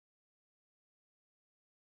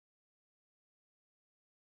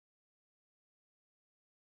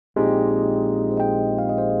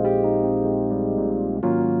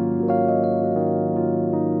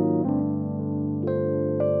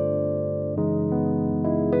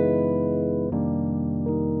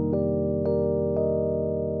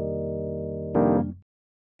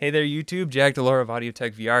Hey there YouTube, Jack Delora of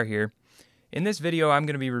audiotech VR here. In this video I'm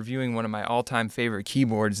going to be reviewing one of my all-time favorite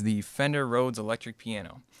keyboards, the Fender Rhodes Electric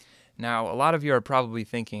Piano. Now a lot of you are probably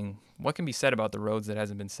thinking, what can be said about the Rhodes that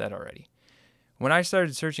hasn't been said already? When I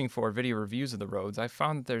started searching for video reviews of the Rhodes, I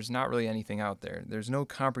found that there's not really anything out there. There's no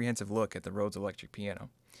comprehensive look at the Rhodes Electric Piano.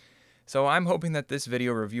 So I'm hoping that this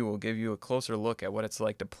video review will give you a closer look at what it's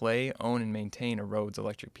like to play, own, and maintain a Rhodes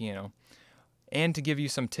Electric Piano, and to give you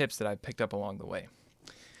some tips that I've picked up along the way.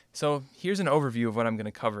 So here's an overview of what I'm going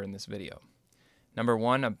to cover in this video. Number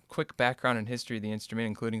 1, a quick background and history of the instrument,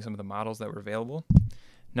 including some of the models that were available.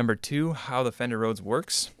 Number 2, how the Fender Rhodes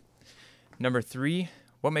works. Number 3,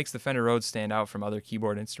 what makes the Fender Rhodes stand out from other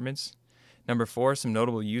keyboard instruments. Number 4, some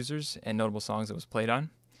notable users and notable songs it was played on.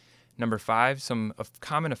 Number 5, some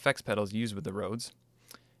common effects pedals used with the Rhodes.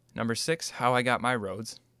 Number 6, how I got my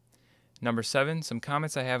Rhodes. Number 7, some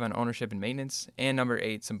comments I have on ownership and maintenance. And number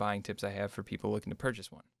 8, some buying tips I have for people looking to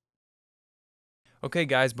purchase one. Okay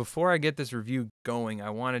guys, before I get this review going,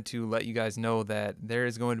 I wanted to let you guys know that there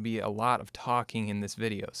is going to be a lot of talking in this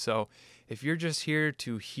video. So if you're just here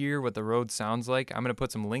to hear what the Rhodes sounds like, I'm going to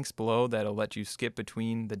put some links below that'll let you skip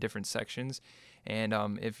between the different sections. And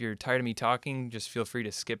if you're tired of me talking, just feel free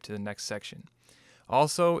to skip to the next section.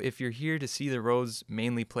 Also, if you're here to see the Rhodes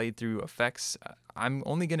mainly played through effects, I'm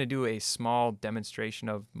only going to do a small demonstration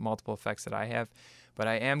of multiple effects that I have. But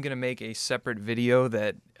I am going to make a separate video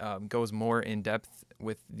that goes more in depth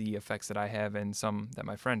with the effects that I have and some that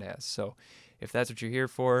my friend has. So if that's what you're here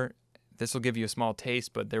for, this will give you a small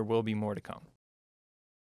taste, but there will be more to come.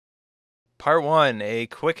 Part 1, a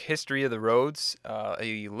quick history of the Rhodes,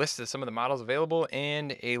 a list of some of the models available,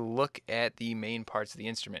 and a look at the main parts of the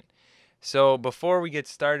instrument. So before we get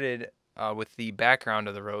started with the background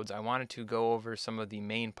of the Rhodes, I wanted to go over some of the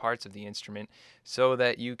main parts of the instrument so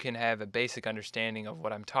that you can have a basic understanding of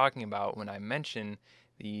what I'm talking about when I mention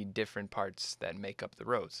the different parts that make up the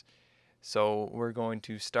Rhodes. So we're going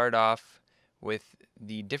to start off with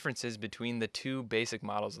the differences between the two basic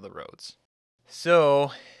models of the Rhodes.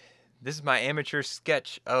 So this is my amateur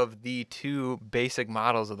sketch of the two basic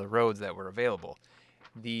models of the Rhodes that were available.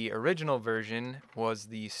 The original version was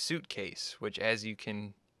the suitcase, which, as you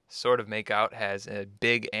can sort of make out, has a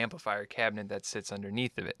big amplifier cabinet that sits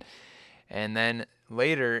underneath of it. And then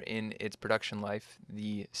later in its production life,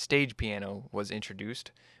 the stage piano was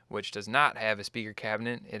introduced, which does not have a speaker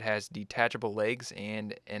cabinet. It has detachable legs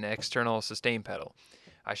and an external sustain pedal.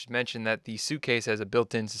 I should mention that the suitcase has a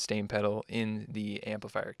built-in sustain pedal in the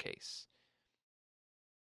amplifier case.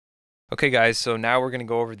 Okay guys, so now we're going to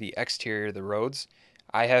go over the exterior of the Rhodes.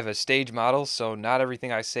 I have a stage model, so not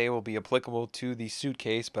everything I say will be applicable to the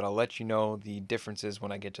suitcase, but I'll let you know the differences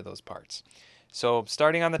when I get to those parts. So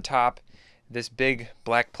starting on the top, this big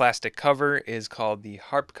black plastic cover is called the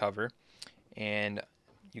harp cover, and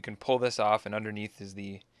you can pull this off, and underneath is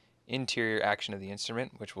the interior action of the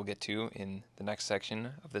instrument, which we'll get to in the next section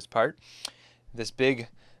of this part. This big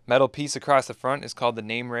metal piece across the front is called the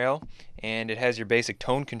name rail, and it has your basic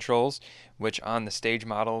tone controls, which on the stage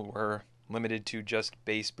model were limited to just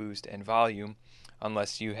bass, boost, and volume,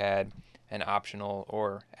 unless you had an optional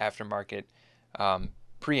or aftermarket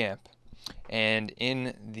preamp. And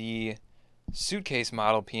in the suitcase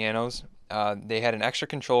model pianos, they had an extra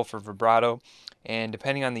control for vibrato, and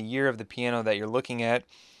depending on the year of the piano that you're looking at,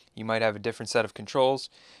 you might have a different set of controls.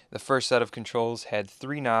 The first set of controls had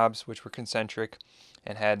 3 knobs, which were concentric,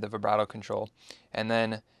 and had the vibrato control. And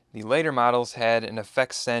then the later models had an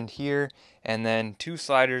effects send here, and then 2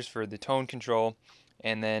 sliders for the tone control,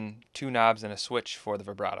 and then 2 knobs and a switch for the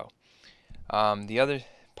vibrato. The other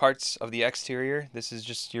parts of the exterior, this is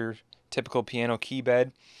just your typical piano key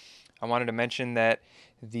bed. I wanted to mention that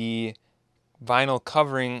the vinyl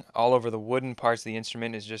covering all over the wooden parts of the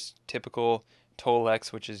instrument is just typical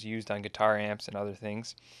Tolex, which is used on guitar amps and other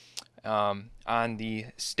things. On the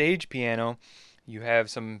stage piano, you have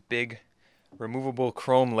some big removable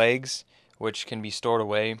chrome legs, which can be stored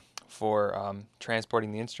away for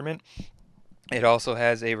transporting the instrument. It also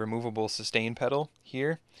has a removable sustain pedal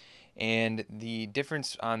here, and the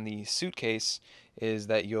difference on the suitcase is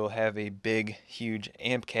that you'll have a big, huge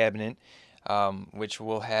amp cabinet, which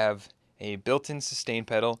will have a built-in sustain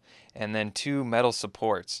pedal and then 2 metal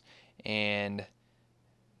supports, and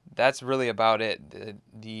that's really about it.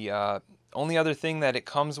 The only other thing that it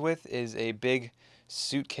comes with is a big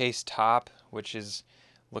suitcase top, which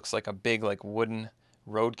looks like a big wooden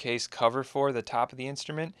road case cover for the top of the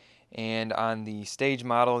instrument. And on the stage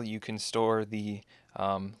model, you can store the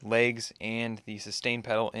legs and the sustain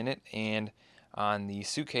pedal in it, and on the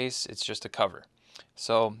suitcase, it's just a cover.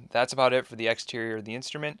 So that's about it for the exterior of the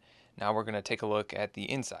instrument. Now we're going to take a look at the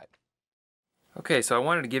inside. Okay, so I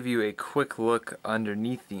wanted to give you a quick look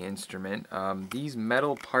underneath the instrument. These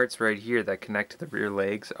metal parts right here that connect to the rear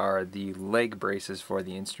legs are the leg braces for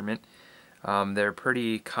the instrument. They're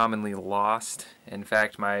pretty commonly lost. In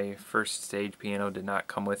fact, my first stage piano did not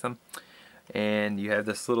come with them. And you have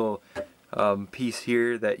this little piece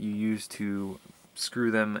here that you use to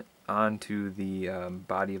screw them onto the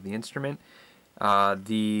body of the instrument.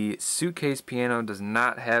 The suitcase piano does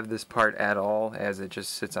not have this part at all, as it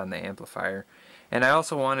just sits on the amplifier. And I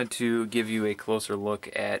also wanted to give you a closer look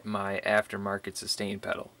at my aftermarket sustain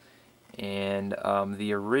pedal. And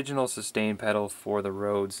the original sustain pedal for the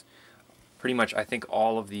Rhodes, pretty much I think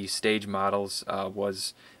all of the stage models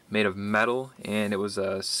was made of metal, and it was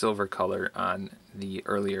a silver color on the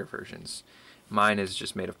earlier versions. Mine is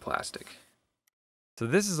just made of plastic. So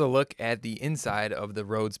this is a look at the inside of the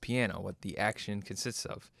Rhodes piano, what the action consists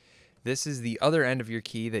of. This is the other end of your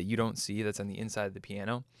key that you don't see, that's on the inside of the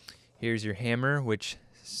piano. Here's your hammer, which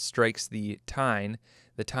strikes the tine.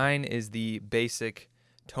 The tine is the basic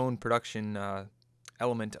tone production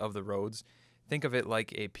element of the Rhodes. Think of it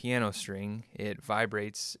like a piano string. It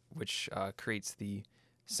vibrates, which creates the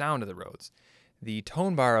sound of the Rhodes. The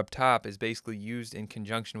tone bar up top is basically used in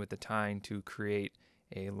conjunction with the tine to create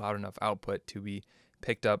a loud enough output to be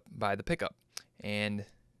picked up by the pickup. And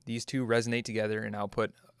these two resonate together and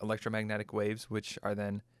output electromagnetic waves, which are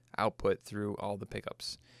then output through all the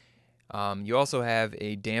pickups. You also have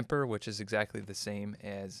a damper, which is exactly the same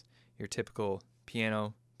as your typical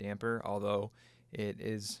piano damper, although it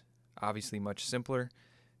is obviously much simpler,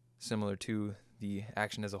 similar to the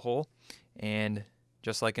action as a whole. And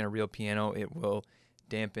just like in a real piano, it will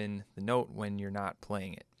dampen the note when you're not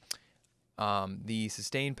playing it. The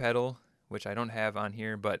sustain pedal, which I don't have on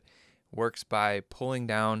here, but works by pulling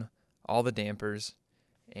down all the dampers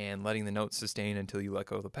and letting the note sustain until you let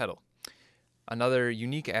go of the pedal. Another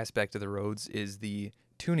unique aspect of the Rhodes is the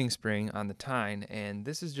tuning spring on the tine, and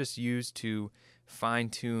this is just used to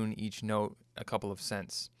fine-tune each note a couple of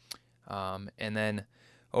cents. And then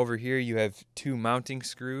over here you have two mounting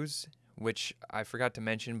screws, which I forgot to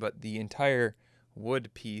mention, but the entire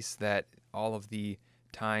wood piece that all of the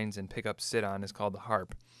tines and pickups sit on is called the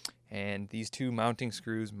harp. And these two mounting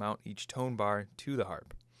screws mount each tone bar to the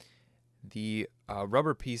harp. The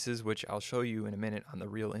rubber pieces, which I'll show you in a minute on the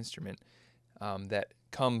real instrument, that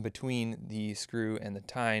come between the screw and the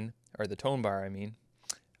tine, or the tone bar I mean,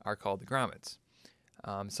 are called the grommets.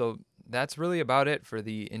 So that's really about it for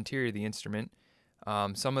the interior of the instrument.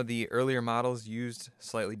 Some of the earlier models used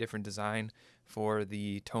slightly different design for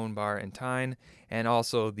the tone bar and tine, and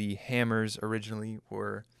also the hammers originally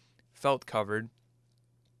were felt covered.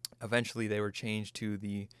 Eventually they were changed to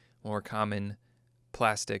the more common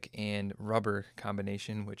plastic and rubber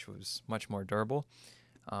combination, which was much more durable.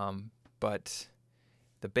 But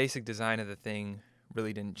the basic design of the thing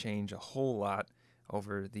really didn't change a whole lot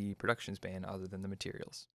over the production span other than the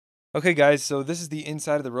materials. Okay guys, so this is the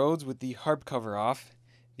inside of the Rhodes with the harp cover off.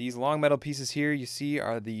 These long metal pieces here you see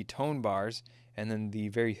are the tone bars, and then the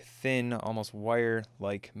very thin, almost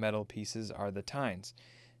wire-like metal pieces are the tines.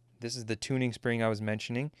 This is the tuning spring I was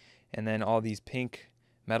mentioning, and then all these pink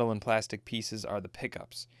metal and plastic pieces are the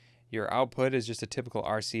pickups. Your output is just a typical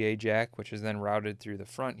RCA jack, which is then routed through the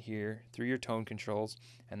front here, through your tone controls,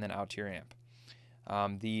 and then out to your amp.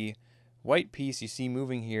 The white piece you see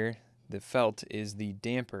moving here, the felt, is the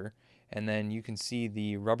damper, and then you can see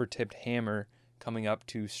the rubber-tipped hammer coming up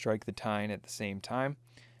to strike the tine at the same time.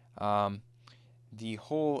 The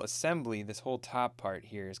whole assembly, this whole top part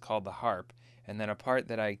here, is called the harp, and then a part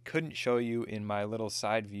that I couldn't show you in my little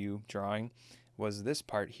side view drawing was this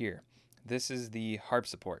part here. This is the harp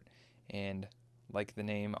support, and like the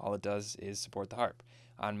name, all it does is support the harp.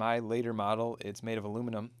 On my later model, it's made of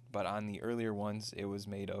aluminum, but on the earlier ones, it was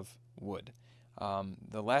made of wood.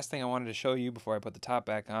 The last thing I wanted to show you before I put the top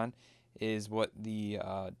back on is what the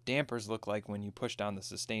dampers look like when you push down the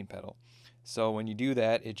sustain pedal. So when you do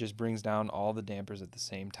that, it just brings down all the dampers at the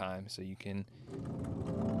same time, so you can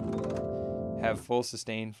have full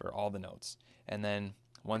sustain for all the notes. And then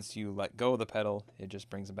once you let go of the pedal, it just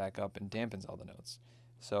brings it back up and dampens all the notes.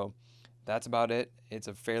 So that's about it. It's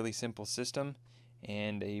a fairly simple system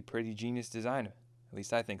and a pretty genius design. At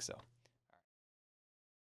least I think so.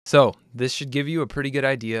 So this should give you a pretty good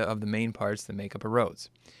idea of the main parts that make up a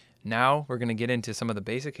Rhodes. Now we're going to get into some of the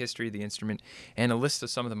basic history of the instrument and a list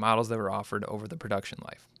of some of the models that were offered over the production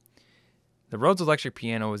life. The Rhodes Electric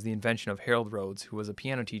Piano was the invention of Harold Rhodes, who was a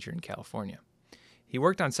piano teacher in California. He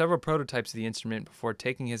worked on several prototypes of the instrument before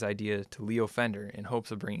taking his idea to Leo Fender in hopes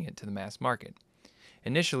of bringing it to the mass market.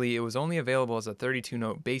 Initially, it was only available as a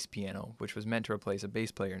 32-note bass piano, which was meant to replace a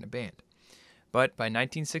bass player in a band. But by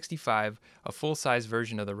 1965, a full-size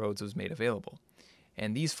version of the Rhodes was made available.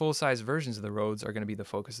 And these full-size versions of the Rhodes are going to be the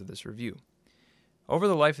focus of this review. Over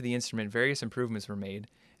the life of the instrument, various improvements were made,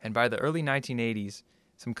 and by the early 1980s,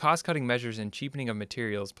 some cost-cutting measures and cheapening of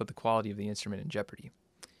materials put the quality of the instrument in jeopardy.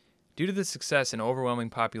 Due to the success and overwhelming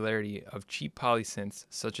popularity of cheap polysynths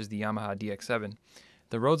such as the Yamaha DX7,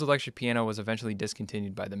 the Rhodes Electric Piano was eventually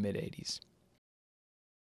discontinued by the mid-80s.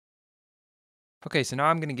 Okay, so now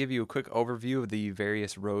I'm going to give you a quick overview of the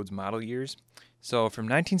various Rhodes model years. So from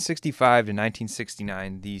 1965 to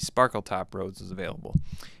 1969, the Sparkle Top Rhodes was available.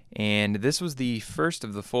 And this was the first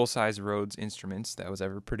of the full-size Rhodes instruments that was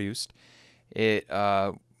ever produced. It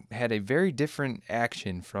had a very different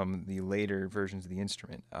action from the later versions of the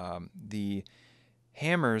instrument. The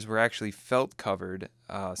hammers were actually felt covered,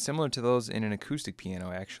 similar to those in an acoustic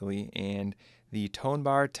piano actually, and the tone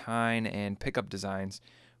bar, tine, and pickup designs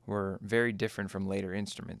were very different from later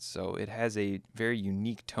instruments, so it has a very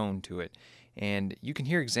unique tone to it. And you can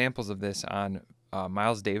hear examples of this on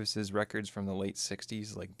Miles Davis's records from the late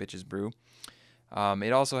 60s, like Bitches Brew.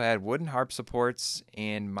 It also had wooden harp supports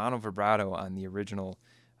and mono vibrato on the original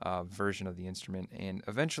version of the instrument, and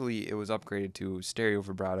eventually it was upgraded to stereo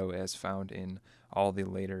vibrato as found in all the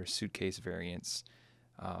later suitcase variants.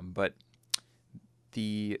 But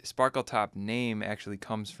the Sparkle Top name actually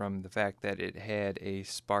comes from the fact that it had a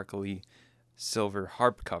sparkly silver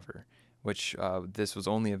harp cover, which this was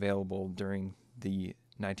only available during the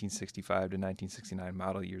 1965 to 1969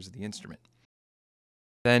 model years of the instrument.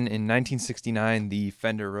 Then in 1969, the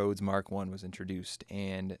Fender Rhodes Mark I was introduced,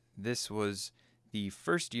 and this was the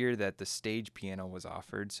first year that the stage piano was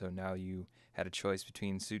offered, so now you had a choice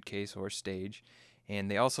between suitcase or stage.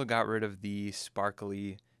 And they also got rid of the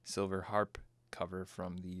sparkly silver harp cover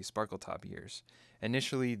from the Sparkle Top years.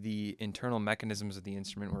 Initially, the internal mechanisms of the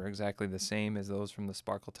instrument were exactly the same as those from the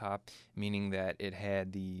Sparkle Top, meaning that it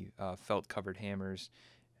had the felt-covered hammers,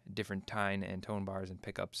 different tine and tone bars and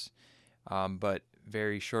pickups. But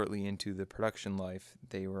very shortly into the production life,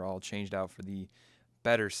 they were all changed out for the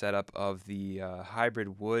better setup of the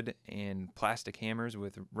hybrid wood and plastic hammers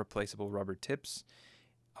with replaceable rubber tips,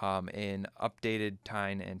 an updated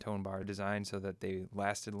tine and tone bar design so that they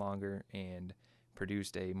lasted longer and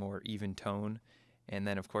produced a more even tone, and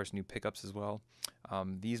then of course new pickups as well.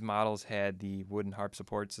 These models had the wooden harp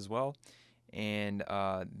supports as well, and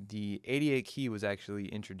the 88 key was actually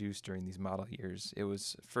introduced during these model years. It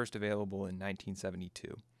was first available in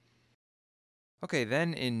 1972. Okay,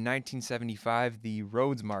 then in 1975, the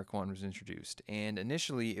Rhodes Mark I was introduced, and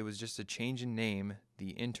initially it was just a change in name.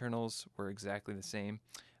 The internals were exactly the same,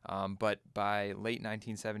 but by late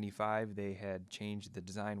 1975, they had changed the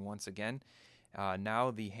design once again. Now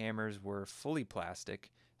the hammers were fully plastic,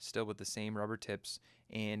 still with the same rubber tips,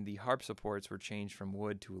 and the harp supports were changed from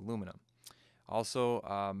wood to aluminum. Also,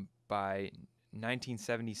 by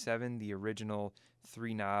 1977, the original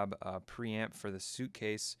 3-knob preamp for the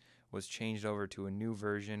suitcase was changed over to a new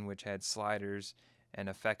version which had sliders, an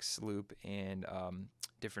effects loop, and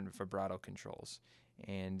different vibrato controls.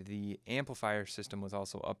 And the amplifier system was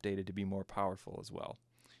also updated to be more powerful as well.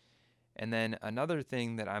 And then another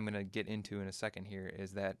thing that I'm going to get into in a second here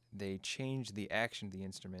is that they changed the action of the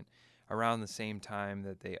instrument around the same time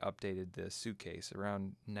that they updated the suitcase,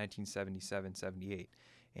 around 1977-78.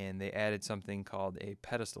 And they added something called a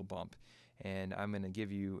pedestal bump. And I'm going to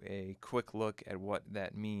give you a quick look at what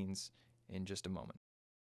that means in just a moment.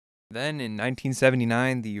 Then in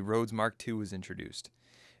 1979, the Rhodes Mark II was introduced.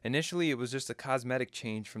 Initially, it was just a cosmetic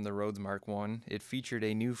change from the Rhodes Mark I. It featured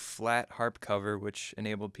a new flat harp cover, which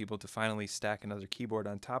enabled people to finally stack another keyboard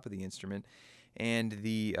on top of the instrument, and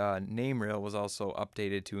the name rail was also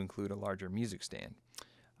updated to include a larger music stand.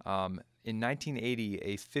 In 1980,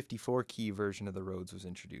 a 54-key version of the Rhodes was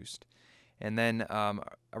introduced. And then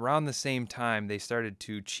around the same time, they started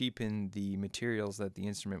to cheapen the materials that the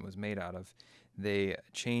instrument was made out of. They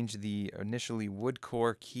changed the initially wood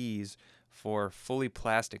core keys for fully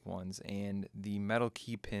plastic ones, and the metal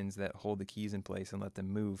key pins that hold the keys in place and let them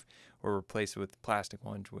move were replaced with plastic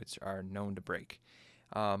ones, which are known to break.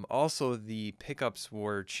 Also, the pickups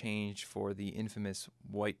were changed for the infamous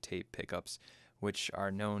white tape pickups, which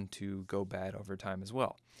are known to go bad over time as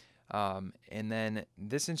well. And then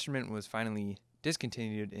this instrument was finally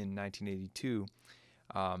discontinued in 1982.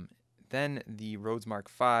 Then the Rhodes Mark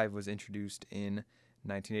V was introduced in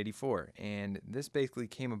 1984, and this basically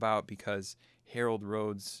came about because Harold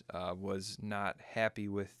Rhodes was not happy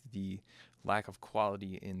with the lack of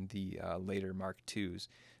quality in the later Mark IIs.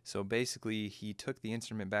 So basically, he took the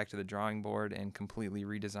instrument back to the drawing board and completely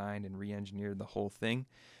redesigned and re-engineered the whole thing.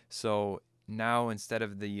 So now, instead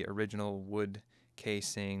of the original wood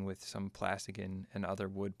casing with some plastic and other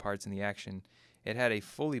wood parts in the action. It had a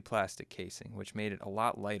fully plastic casing, which made it a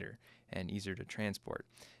lot lighter and easier to transport.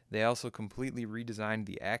 They also completely redesigned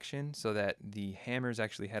the action so that the hammers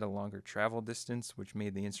actually had a longer travel distance, which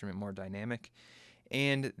made the instrument more dynamic.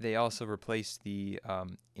 And they also replaced the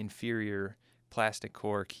inferior plastic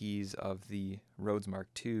core keys of the Rhodes Mark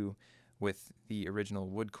II with the original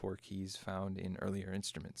wood core keys found in earlier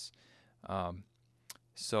instruments.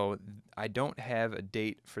 So I don't have a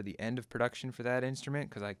date for the end of production for that instrument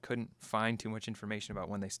because I couldn't find too much information about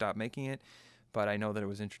when they stopped making it, but I know that it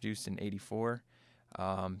was introduced in '84.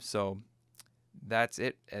 So that's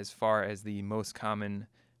it as far as the most common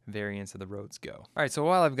variants of the Rhodes go. All right, so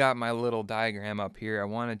while I've got my little diagram up here, I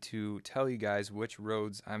wanted to tell you guys which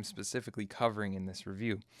Rhodes I'm specifically covering in this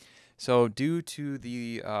review. So due to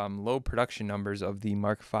the low production numbers of the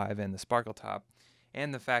Mark V and the Sparkle Top,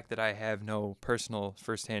 and the fact that I have no personal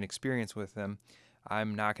first-hand experience with them,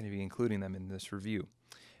 I'm not going to be including them in this review.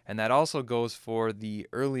 And that also goes for the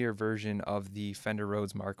earlier version of the Fender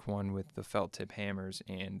Rhodes Mark I with the felt tip hammers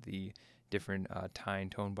and the different tine,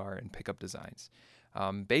 tone bar, and pickup designs.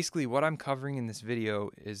 Basically, what I'm covering in this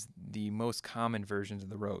video is the most common versions of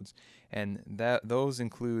the Rhodes, and those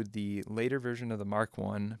include the later version of the Mark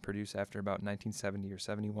I, produced after about 1970 or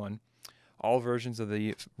 71, all versions of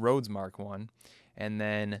the Rhodes Mark I, and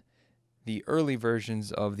then the early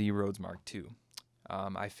versions of the Rhodes Mark II.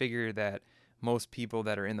 I figure that most people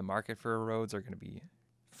that are in the market for a Rhodes are going to be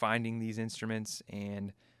finding these instruments,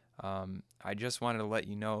 and I just wanted to let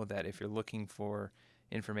you know that if you're looking for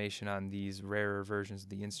information on these rarer versions of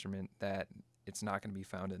the instrument, that it's not going to be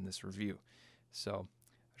found in this review. So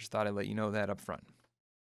I just thought I'd let you know that up front.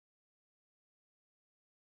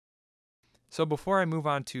 So before I move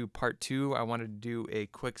on to part 2, I wanted to do a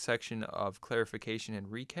quick section of clarification and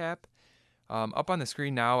recap. Up on the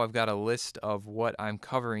screen now, I've got a list of what I'm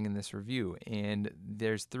covering in this review, and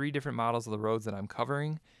there's 3 different models of the Rhodes that I'm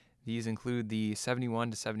covering. These include the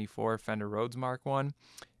 71 to 74 Fender Rhodes Mark I,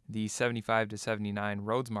 the 75 to 79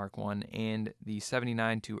 Rhodes Mark I, and the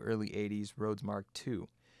 79 to early 80s Rhodes Mark II.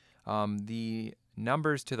 The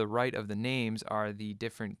numbers to the right of the names are the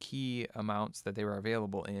different key amounts that they were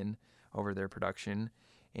available in over their production.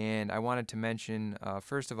 And I wanted to mention,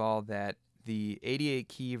 first of all, that the 88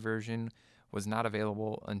 key version was not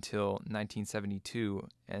available until 1972,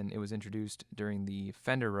 and it was introduced during the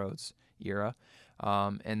Fender Rhodes era.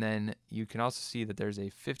 And then you can also see that there's a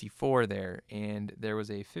 54 there, and there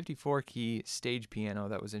was a 54 key stage piano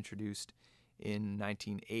that was introduced in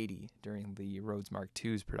 1980 during the Rhodes Mark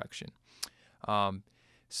II's production.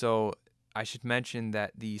 So I should mention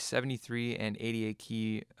that the 73 and 88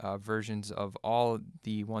 key versions of all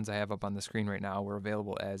the ones I have up on the screen right now were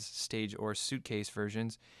available as stage or suitcase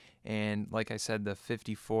versions, and like I said, the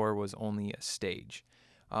 54 was only a stage.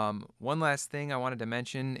 One last thing I wanted to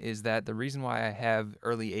mention is that the reason why I have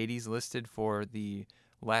early 80s listed for the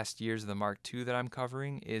last years of the Mark II that I'm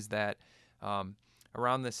covering is that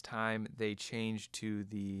around this time they changed to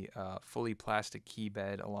the fully plastic key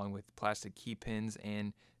bed along with plastic key pins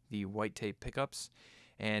and the white tape pickups,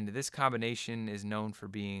 and this combination is known for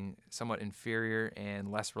being somewhat inferior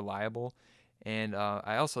and less reliable, and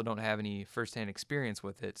I also don't have any first-hand experience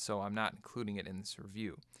with it, so I'm not including it in this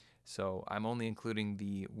review. So I'm only including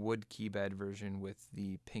the wood key bed version with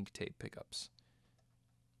the pink tape pickups.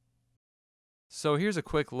 So here's a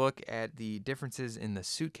quick look at the differences in the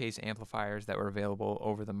suitcase amplifiers that were available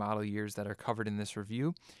over the model years that are covered in this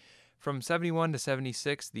review. From 71 to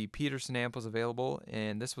 76, the Peterson amp was available,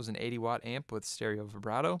 and this was an 80-watt amp with stereo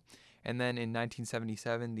vibrato. And then in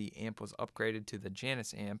 1977, the amp was upgraded to the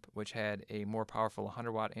Janus amp, which had a more powerful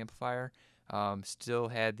 100-watt amplifier. Still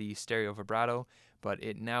had the stereo vibrato, but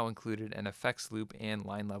it now included an effects loop and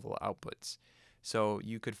line level outputs. So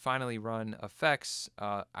you could finally run effects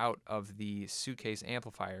out of the suitcase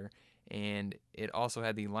amplifier, and it also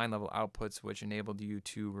had the line level outputs, which enabled you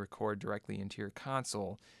to record directly into your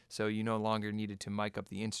console, so you no longer needed to mic up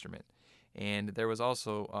the instrument. And there was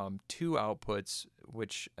also 2 outputs,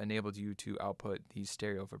 which enabled you to output the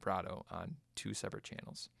stereo vibrato on 2 separate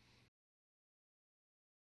channels.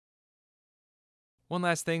 One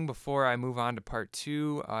last thing before I move on to part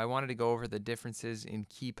 2, I wanted to go over the differences in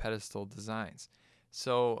key pedestal designs.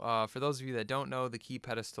 So for those of you that don't know, the key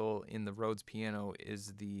pedestal in the Rhodes piano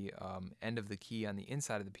is the end of the key on the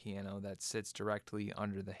inside of the piano that sits directly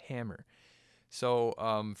under the hammer. So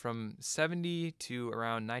from 70 to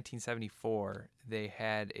around 1974, they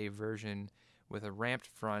had a version with a ramped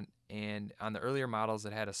front, and on the earlier models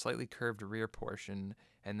it had a slightly curved rear portion,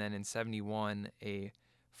 and then in 71 a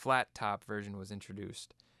flat top version was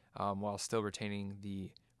introduced while still retaining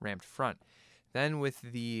the ramped front. Then with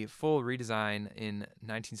the full redesign in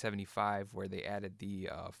 1975, where they added the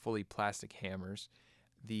fully plastic hammers,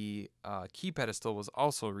 the key pedestal was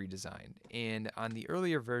also redesigned. And on the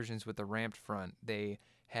earlier versions with the ramped front, they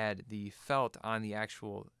had the felt on the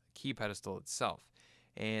actual key pedestal itself.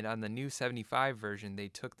 And on the new 75 version, they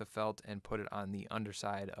took the felt and put it on the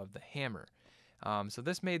underside of the hammer. So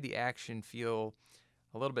this made the action feel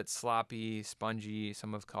a little bit sloppy, spongy.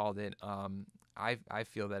 Some have called it. I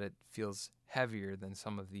feel that it feels heavier than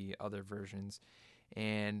some of the other versions.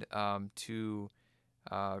 And to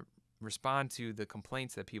respond to the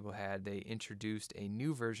complaints that people had, they introduced a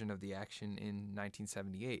new version of the action in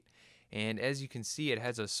 1978. And as you can see, it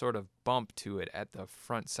has a sort of bump to it at the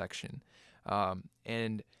front section.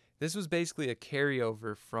 And this was basically a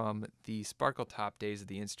carryover from the sparkle top days of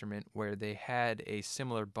the instrument, where they had a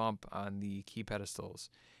similar bump on the key pedestals.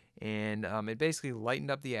 And it basically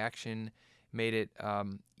lightened up the action, made it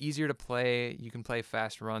easier to play. You can play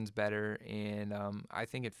fast runs better, and I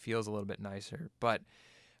think it feels a little bit nicer. But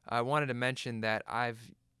I wanted to mention that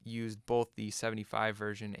I've used both the 75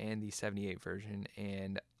 version and the 78 version,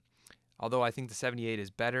 and although I think the 78 is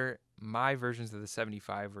better, my versions of the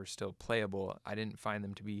 75 were still playable. I didn't find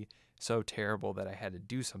them to be so terrible that I had to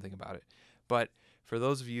do something about it. But for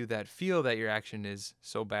those of you that feel that your action is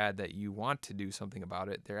so bad that you want to do something about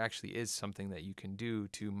it, there actually is something that you can do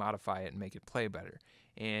to modify it and make it play better.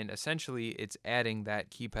 And essentially, it's adding that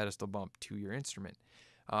key pedestal bump to your instrument.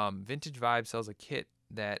 Vintage Vibe sells a kit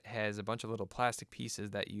that has a bunch of little plastic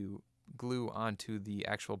pieces that you glue onto the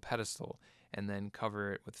actual pedestal and then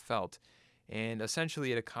cover it with felt. And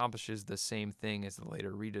essentially, it accomplishes the same thing as the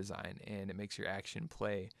later redesign, and it makes your action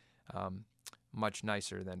play much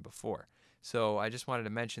nicer than before. So I just wanted to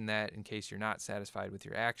mention that in case you're not satisfied with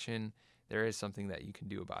your action, there is something that you can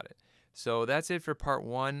do about it. So that's it for part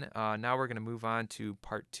one. Now we're going to move on to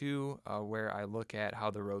part two, where I look at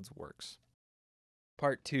how the Rhodes works.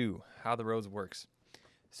 Part two, how the Rhodes works.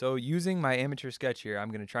 So using my amateur sketch here, I'm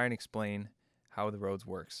going to try and explain how the Rhodes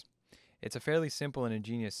works. It's a fairly simple and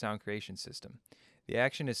ingenious sound creation system. The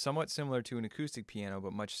action is somewhat similar to an acoustic piano,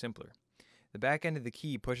 but much simpler. The back end of the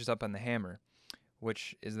key pushes up on the hammer,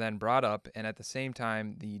 which is then brought up, and at the same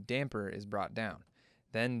time, the damper is brought down.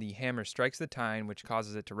 Then the hammer strikes the tine, which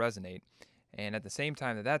causes it to resonate, and at the same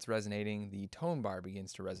time that that's resonating, the tone bar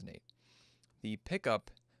begins to resonate. The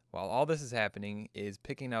pickup, while all this is happening, is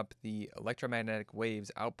picking up the electromagnetic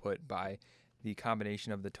waves output by the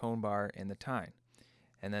combination of the tone bar and the tine.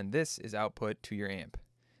 And then this is output to your amp.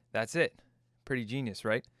 That's it. Pretty genius,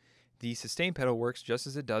 right? The sustain pedal works just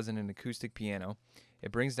as it does in an acoustic piano.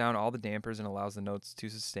 It brings down all the dampers and allows the notes to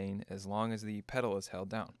sustain as long as the pedal is held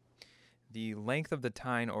down. The length of the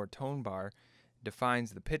tine or tone bar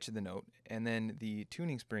defines the pitch of the note, and then the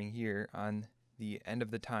tuning spring here on the end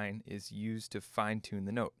of the tine is used to fine-tune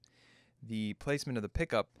the note. The placement of the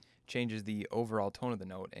pickup changes the overall tone of the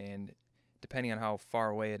note, and depending on how far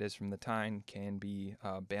away it is from the tine, can be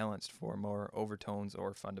balanced for more overtones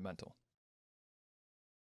or fundamental.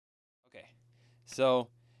 Okay, so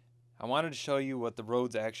I wanted to show you what the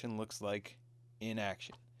Rhodes action looks like in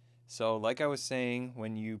action. So like I was saying,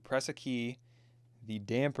 when you press a key, the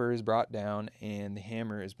damper is brought down and the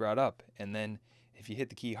hammer is brought up. And then if you hit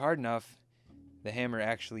the key hard enough, the hammer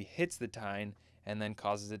actually hits the tine and then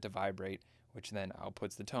causes it to vibrate, which then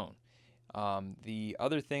outputs the tone. The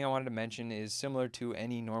other thing I wanted to mention is similar to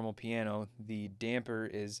any normal piano, the damper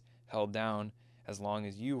is held down as long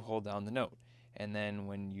as you hold down the note. And then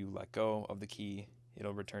when you let go of the key,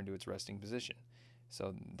 it'll return to its resting position.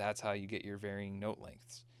 So that's how you get your varying note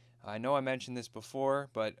lengths. I know I mentioned this before,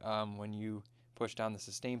 but when you push down the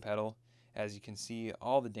sustain pedal, as you can see,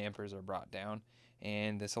 all the dampers are brought down,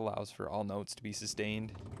 and this allows for all notes to be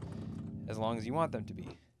sustained as long as you want them to be.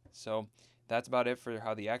 So that's about it for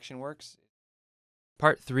how the action works.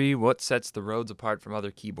 Part 3, what sets the Rhodes apart from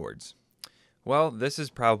other keyboards? Well, this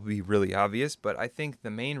is probably really obvious, but I think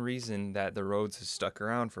the main reason that the Rhodes has stuck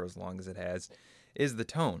around for as long as it has is the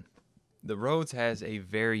tone. The Rhodes has a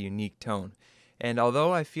very unique tone, and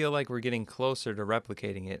although I feel like we're getting closer to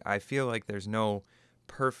replicating it, I feel like there's no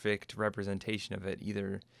perfect representation of it,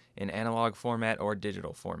 either in analog format or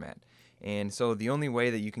digital format. And so the only way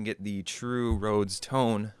that you can get the true Rhodes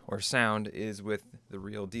tone or sound is with the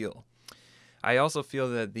real deal. I also feel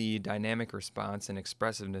that the dynamic response and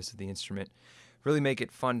expressiveness of the instrument really make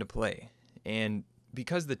it fun to play. And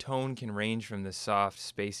because the tone can range from the soft,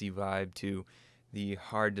 spacey vibe to the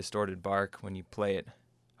hard, distorted bark when you play it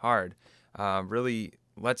hard, really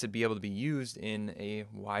lets it be able to be used in a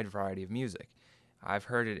wide variety of music. I've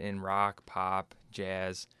heard it in rock, pop,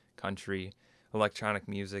 jazz, country, electronic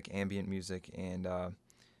music, ambient music, and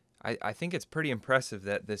I think it's pretty impressive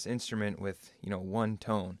that this instrument with, one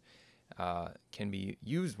tone can be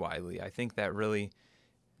used widely. I think that really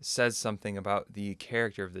says something about the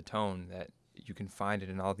character of the tone that you can find it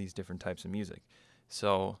in all these different types of music.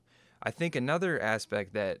 So I think another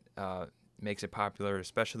aspect that makes it popular,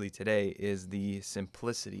 especially today, is the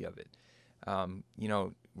simplicity of it.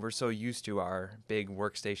 We're so used to our big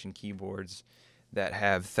workstation keyboards that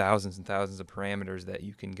have thousands and thousands of parameters that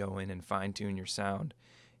you can go in and fine tune your sound.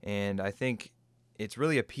 And I think it's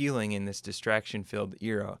really appealing in this distraction filled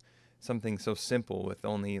era. Something so simple with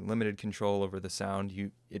only limited control over the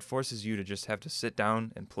sound, it forces you to just have to sit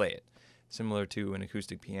down and play it, similar to an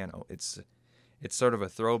acoustic piano. It's sort of a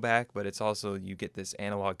throwback, but it's also you get this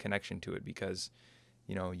analog connection to it because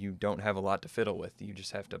you don't have a lot to fiddle with. You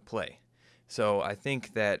just have to play. So I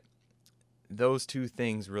think that those two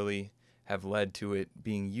things really have led to it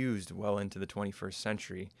being used well into the 21st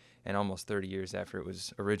century and almost 30 years after it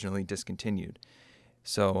was originally discontinued.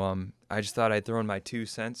 So I just thought I'd throw in my 2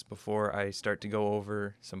 cents before I start to go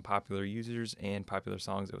over some popular users and popular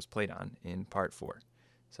songs it was played on in part 4.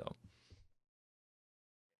 So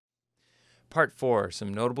part 4,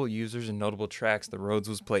 some notable users and notable tracks the Rhodes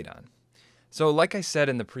was played on. So like I said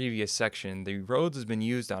in the previous section, the Rhodes has been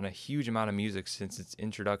used on a huge amount of music since its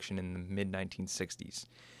introduction in the mid-1960s.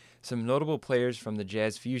 Some notable players from the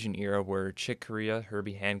jazz fusion era were Chick Corea,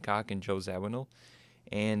 Herbie Hancock, and Joe Zawinul.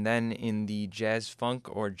 And then in the jazz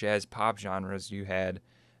funk or jazz pop genres, you had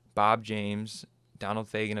Bob James,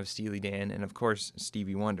 Donald Fagen of Steely Dan, and of course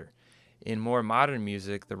Stevie Wonder. In more modern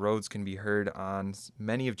music, the Rhodes can be heard on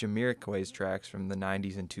many of Jamiroquai's tracks from the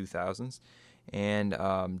 90s and 2000s, and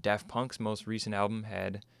Daft Punk's most recent album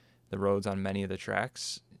had the Rhodes on many of the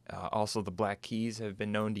tracks. Also, the Black Keys have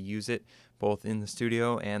been known to use it both in the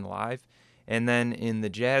studio and live. And then in the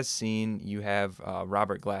jazz scene, you have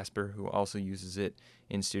Robert Glasper, who also uses it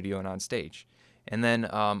in studio and on stage. And then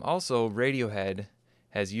also Radiohead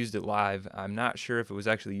has used it live. I'm not sure if it was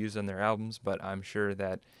actually used on their albums, but I'm sure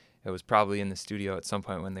that it was probably in the studio at some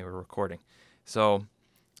point when they were recording. So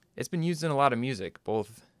it's been used in a lot of music,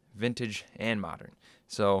 both vintage and modern.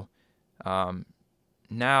 So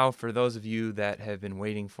now, for those of you that have been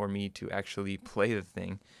waiting for me to actually play the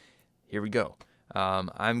thing, here we go.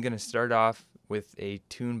 I'm going to start off with a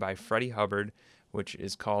tune by Freddie Hubbard, which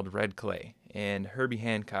is called Red Clay. And Herbie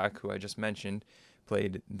Hancock, who I just mentioned,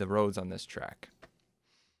 played the Rhodes on this track.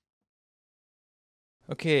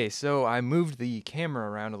 Okay, so I moved the camera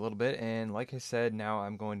around a little bit, and like I said, now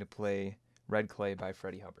I'm going to play Red Clay by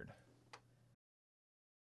Freddie Hubbard.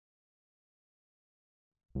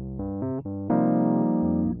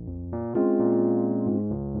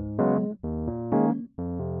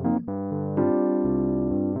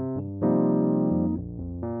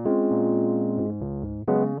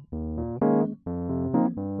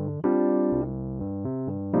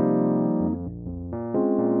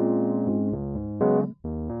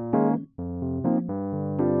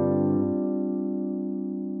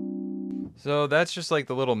 So that's just like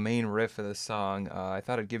the little main riff of the song. I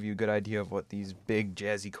thought it'd give you a good idea of what these big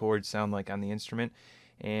jazzy chords sound like on the instrument.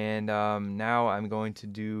 And now I'm going to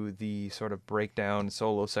do the sort of breakdown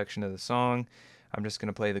solo section of the song. I'm just going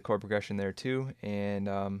to play the chord progression there too, and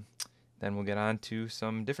then we'll get on to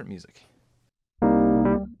some different music.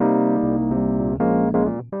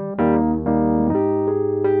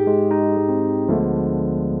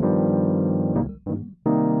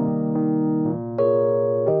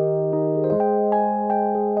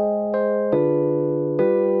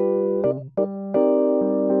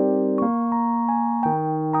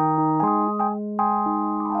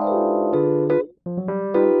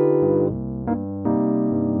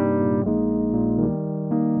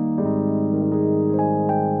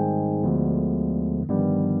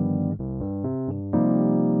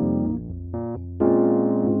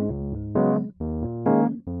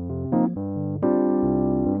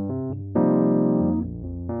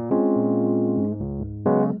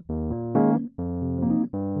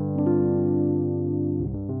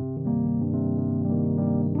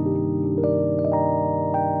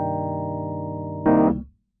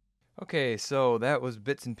 Okay, so that was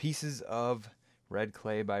bits and pieces of Red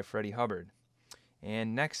Clay by Freddie Hubbard.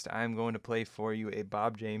 And next, I'm going to play for you a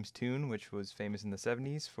Bob James tune, which was famous in the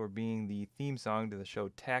 70s for being the theme song to the show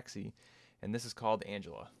Taxi, and this is called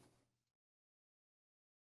Angela.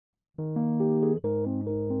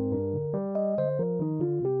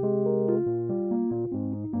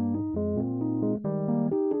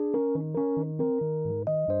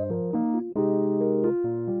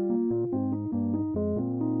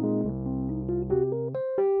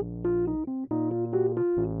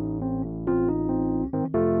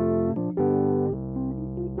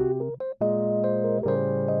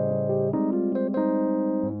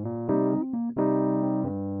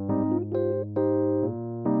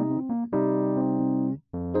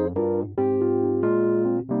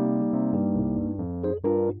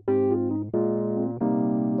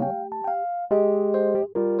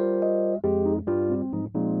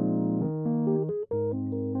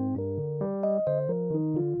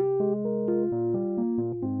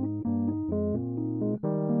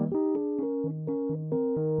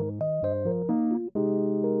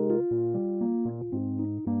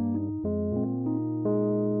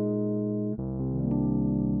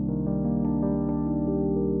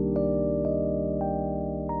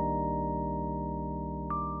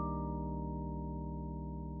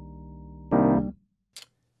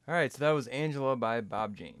 Alright, so that was Angela by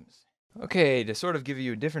Bob James. Okay, to sort of give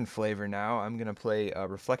you a different flavor now, I'm going to play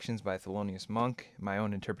Reflections by Thelonious Monk, my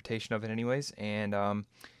own interpretation of it anyways, and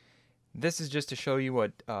this is just to show you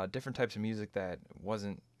what different types of music that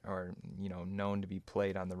wasn't, or known to be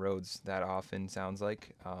played on the Rhodes that often sounds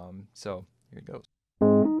like. So here it goes.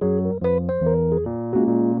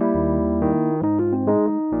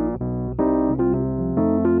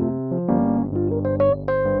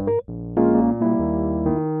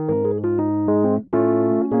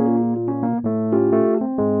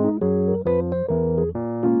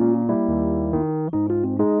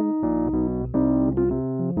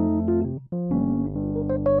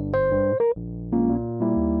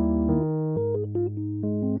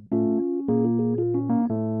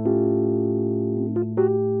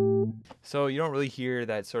 So you don't really hear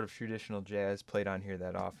that sort of traditional jazz played on here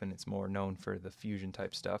that often. It's more known for the fusion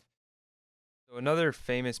type stuff. So another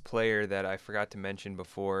famous player that I forgot to mention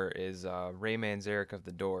before is Ray Manzarek of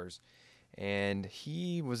the Doors. And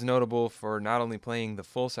he was notable for not only playing the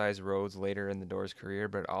full-size Rhodes later in the Doors' career,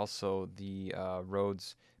 but also the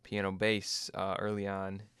Rhodes piano bass early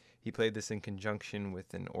on. He played this in conjunction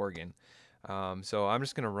with an organ. So I'm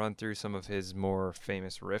just going to run through some of his more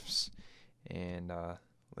famous riffs and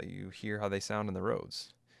let you hear how they sound on the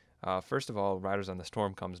Rhodes. First of all, Riders on the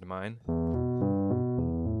Storm comes to mind.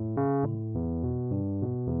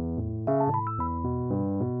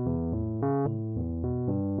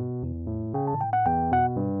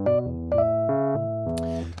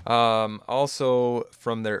 Also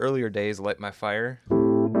from their earlier days, Light My Fire.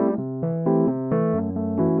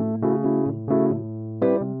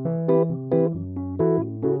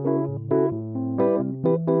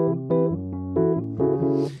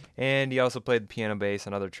 And he also played the piano bass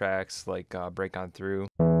on other tracks like Break On Through.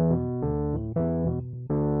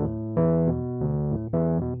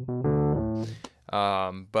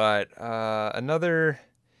 But another,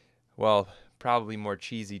 well, probably more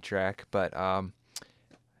cheesy track, but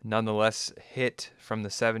nonetheless hit from the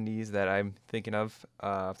 70s that I'm thinking of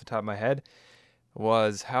off the top of my head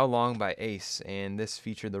was How Long by Ace, and this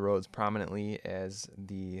featured the Rhodes prominently as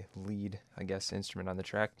the lead, I guess, instrument on the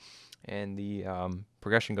track, and the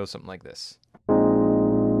progression goes something like this.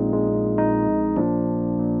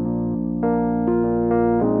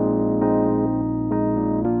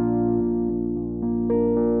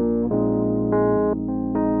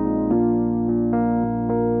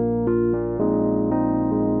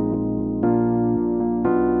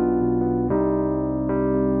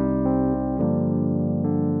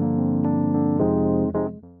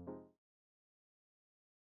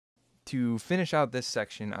 To finish out this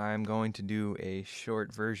section, I'm going to do a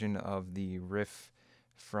short version of the riff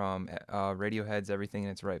from Radiohead's Everything in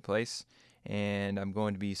Its Right Place, and I'm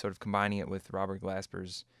going to be sort of combining it with Robert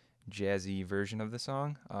Glasper's jazzy version of the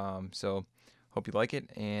song. So hope you like it,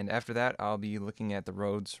 and after that I'll be looking at the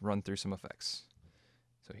Rhodes, run through some effects.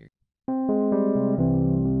 So here.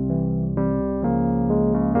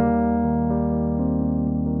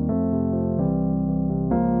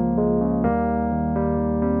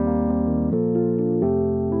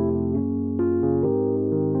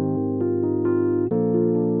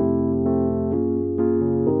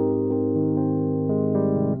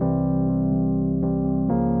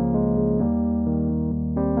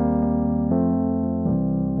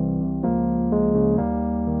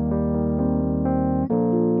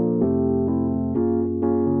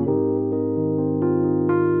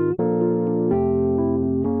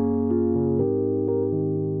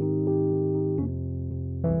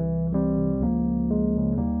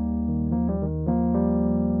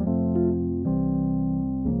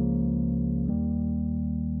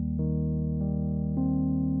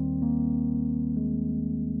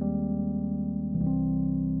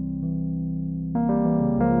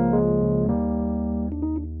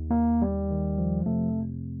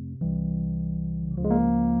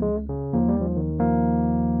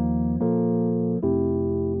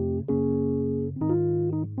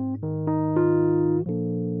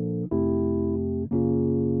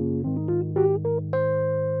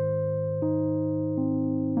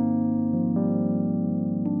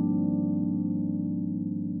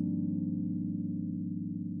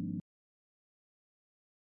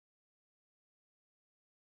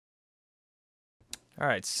 All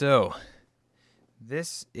right, so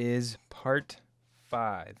this is part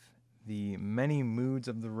 5, the many moods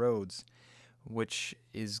of the Rhodes, which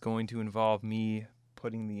is going to involve me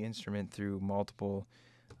putting the instrument through multiple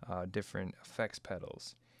different effects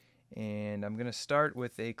pedals. And I'm going to start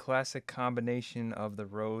with a classic combination of the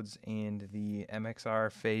Rhodes and the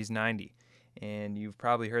MXR Phase 90. and you've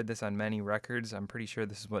probably heard this on many records. I'm pretty sure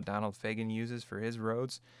this is what Donald Fagen uses for his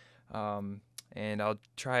Rhodes. And I'll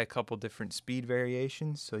try a couple different speed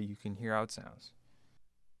variations so you can hear how it sounds.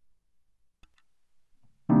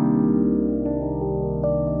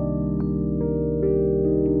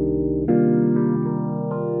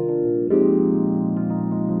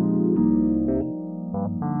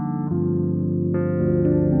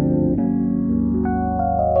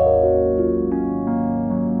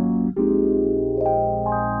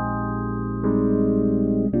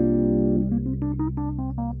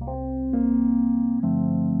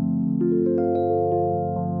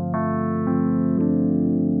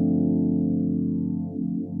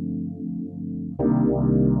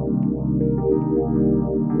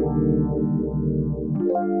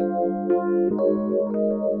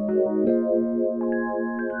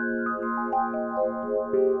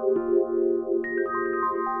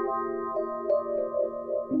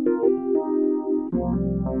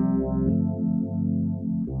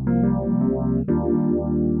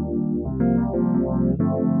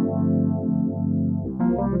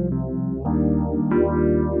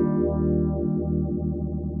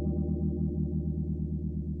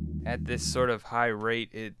 At this sort of high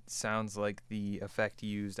rate, it sounds like the effect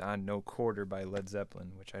used on No Quarter by Led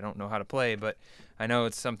Zeppelin, which I don't know how to play, but I know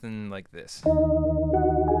it's something like this.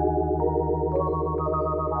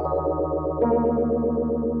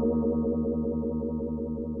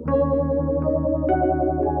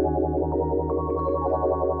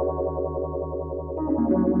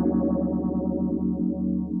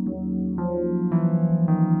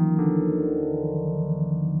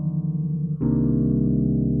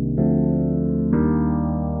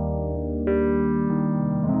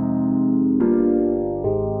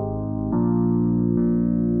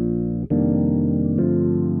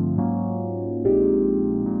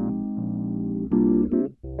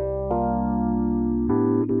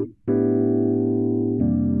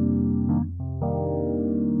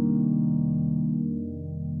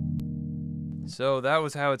 So that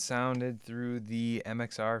was how it sounded through the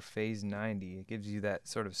MXR Phase 90. It gives you that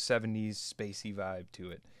sort of 70s spacey vibe to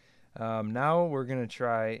it. Now we're going to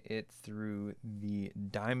try it through the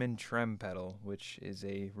Diamond Trem pedal, which is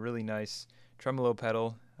a really nice tremolo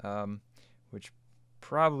pedal, which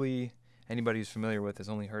probably anybody who's familiar with has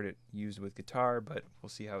only heard it used with guitar, but we'll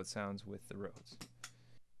see how it sounds with the Rhodes.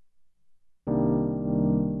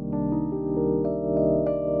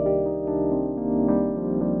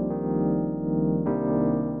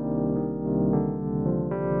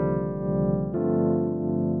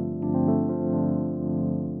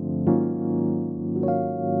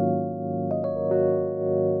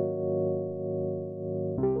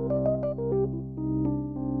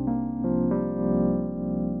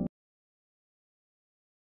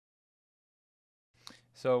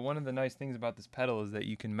 So one of the nice things about this pedal is that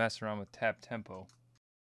you can mess around with tap tempo.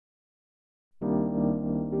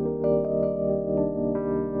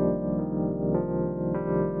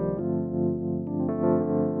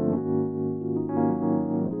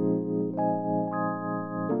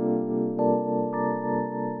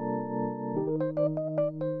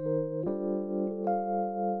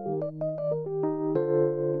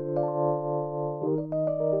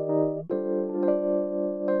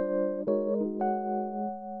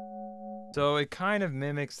 So it kind of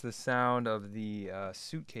mimics the sound of the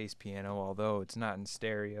suitcase piano, although it's not in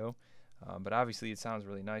stereo. But obviously it sounds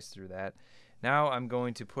really nice through that. Now I'm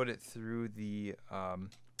going to put it through the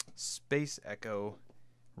Space Echo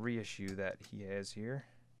reissue that he has here.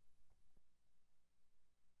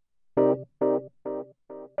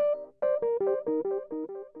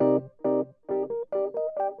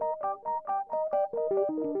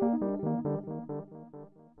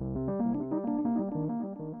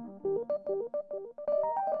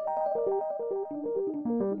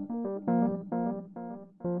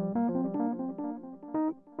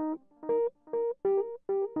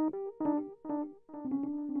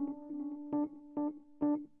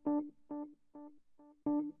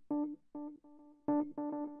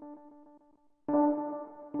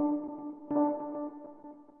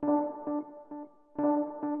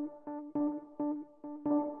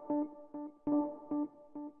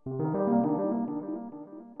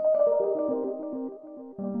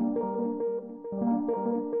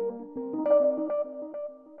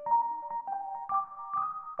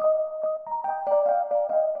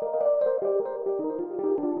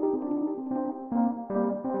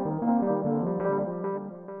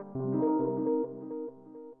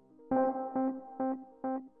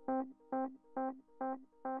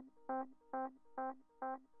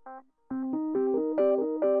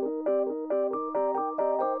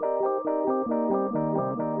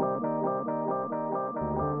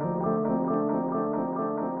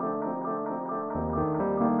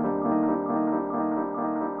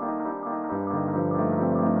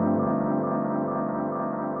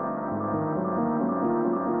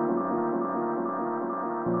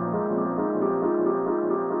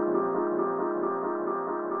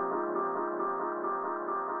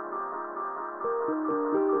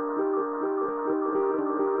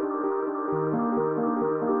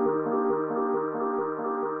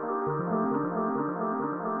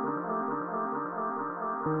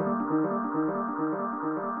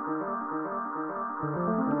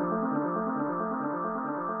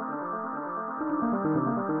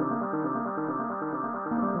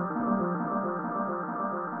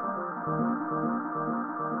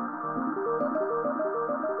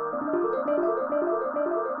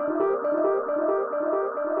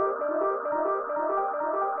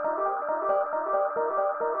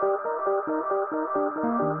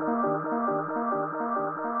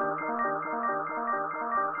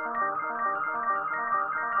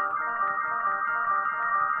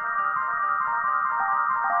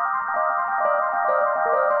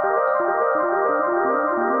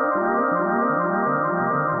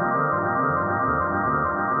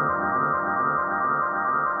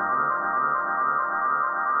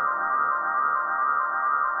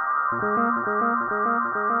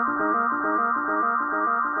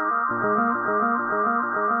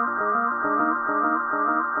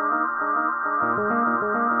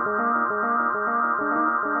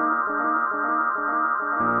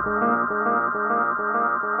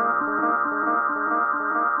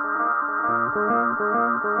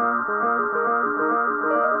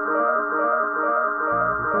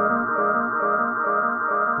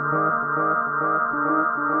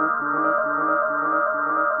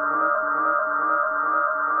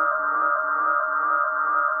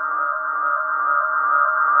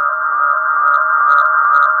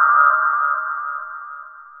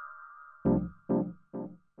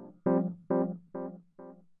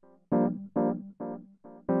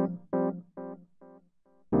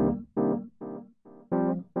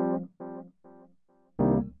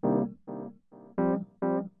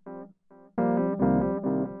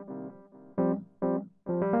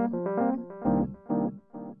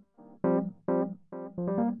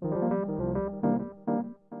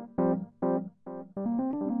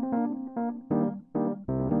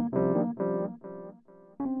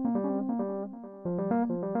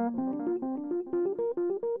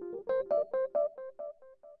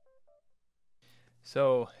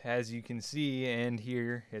 So, as you can see and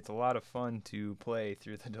hear, it's a lot of fun to play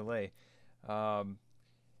through the delay. I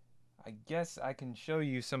guess I can show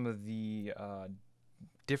you some of the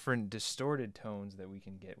different distorted tones that we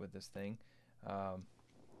can get with this thing. We'll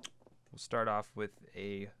start off with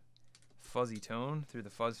a fuzzy tone through the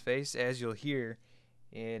fuzz face. As you'll hear,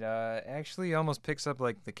 it actually almost picks up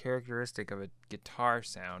like the characteristic of a guitar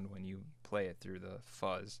sound when you play it through the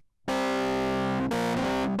fuzz.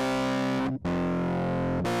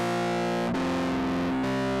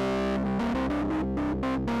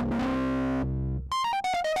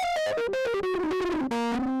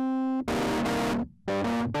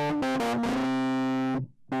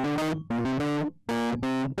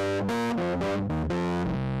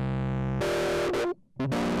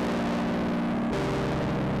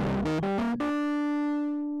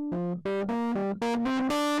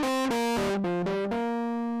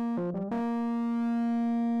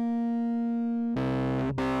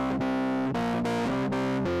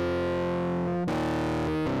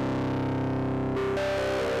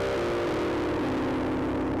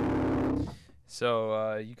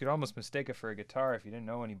 So you could almost mistake it for a guitar if you didn't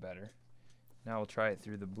know any better. Now we'll try it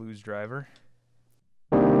through the blues driver.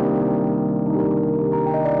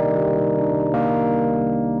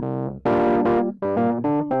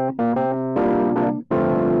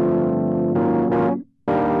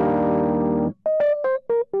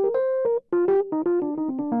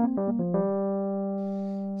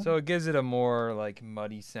 So it gives it a more like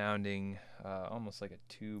muddy sounding, almost like a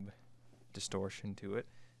tube distortion to it.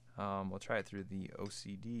 We'll try it through the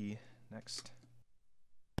OCD next.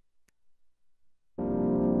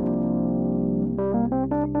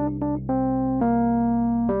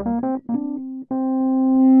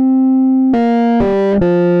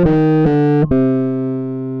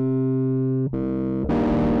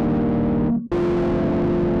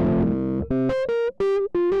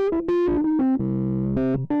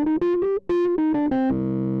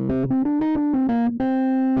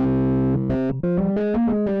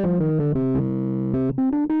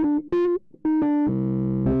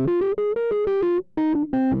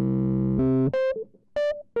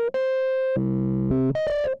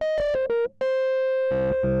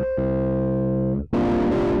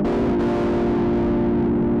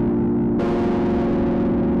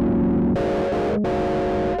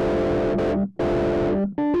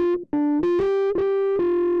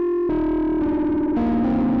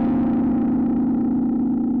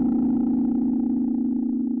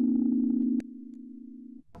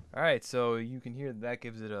 Alright, so you can hear that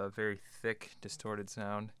gives it a very thick, distorted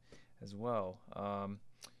sound as well.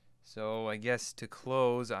 So I guess to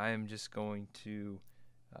close, I am just going to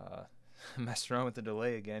mess around with the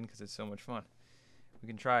delay again because it's so much fun. We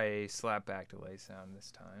can try a slapback delay sound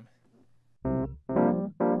this time.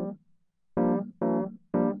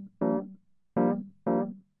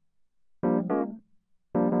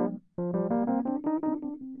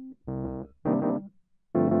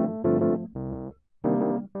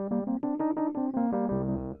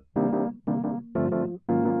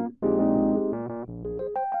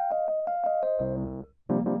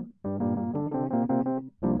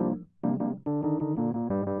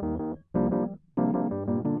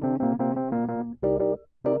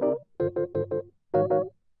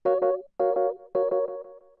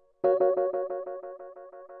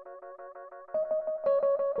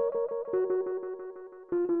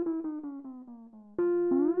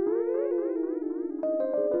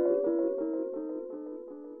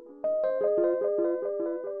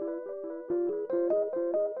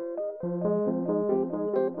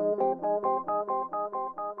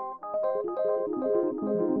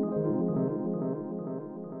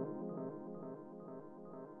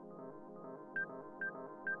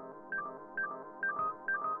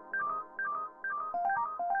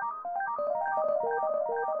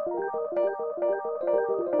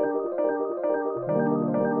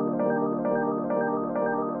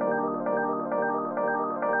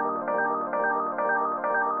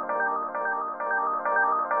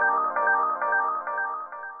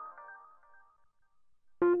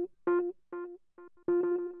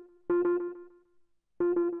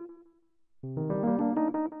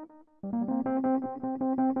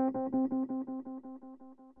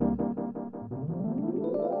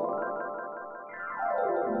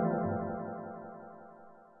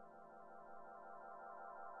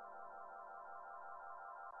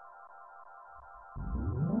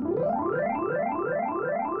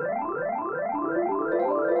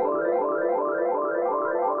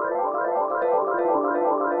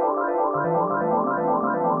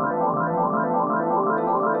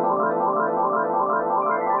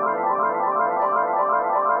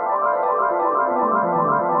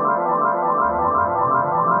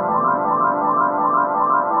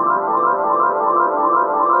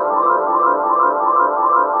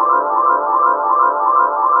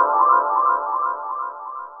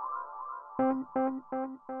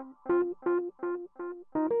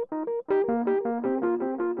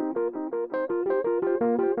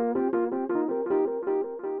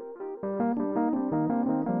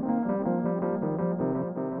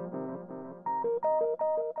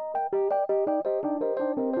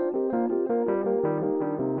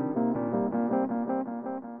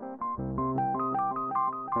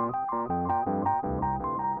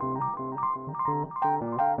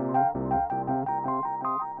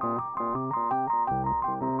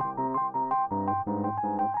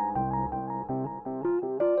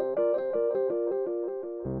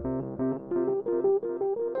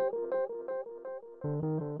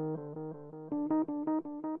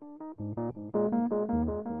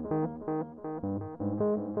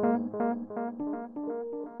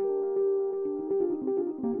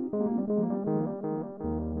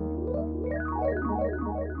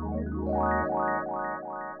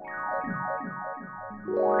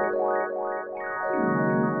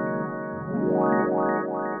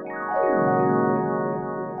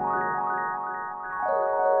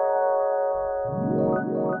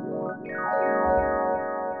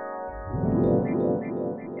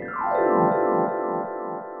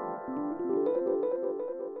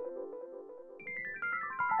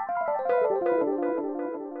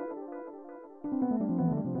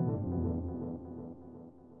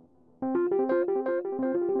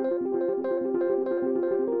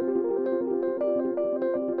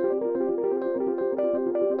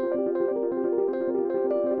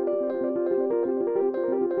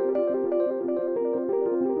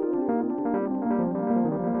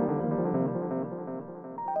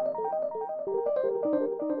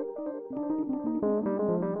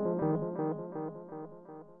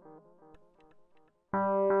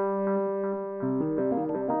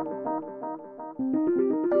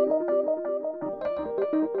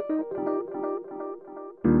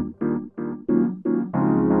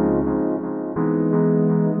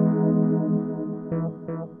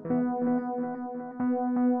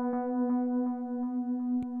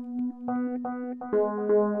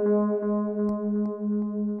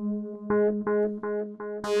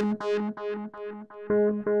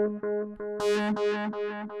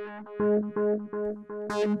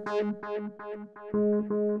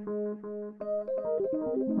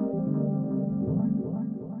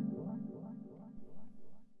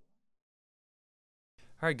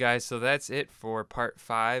 Alright guys, so that's it for part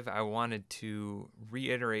 5. I wanted to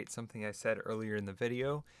reiterate something I said earlier in the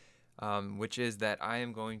video, which is that I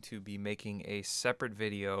am going to be making a separate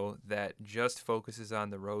video that just focuses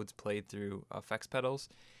on the Rhodes playthrough effects pedals,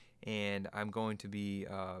 and I'm going to be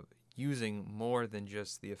using more than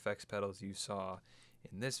just the effects pedals you saw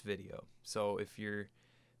in this video. So if your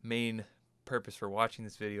main purpose for watching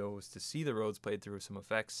this video was to see the Rhodes played through with some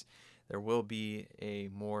effects, there will be a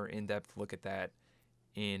more in-depth look at that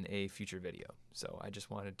in a future video. So I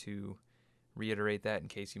just wanted to reiterate that in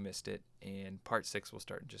case you missed it, and part 6 will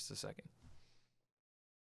start in just a second.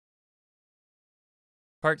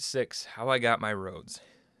 Part 6, how I got my Rhodes.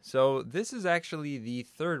 So this is actually the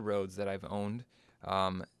third Rhodes that I've owned.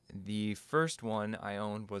 The first one I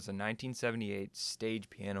owned was a 1978 stage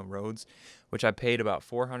piano Rhodes, which I paid about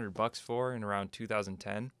 $400 for in around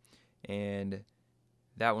 2010, and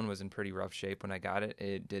that one was in pretty rough shape when I got it.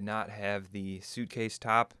 It did not have the suitcase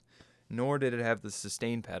top, nor did it have the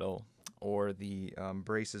sustain pedal or the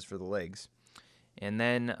braces for the legs. And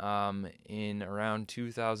then in around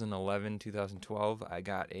 2011, 2012, I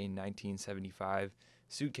got a 1975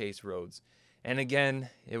 suitcase Rhodes. And again,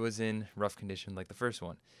 it was in rough condition like the first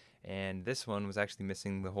one. And this one was actually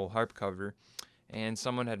missing the whole harp cover, and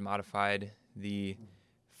someone had modified the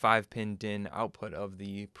 5-pin DIN output of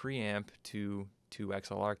the preamp to 2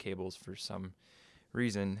 XLR cables for some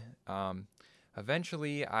reason.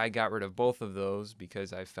 Eventually, I got rid of both of those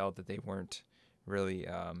because I felt that they weren't really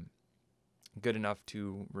good enough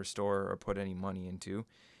to restore or put any money into.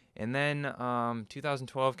 And then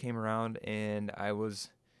 2012 came around, and I was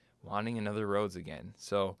wanting another Rhodes again.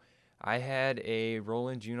 So I had a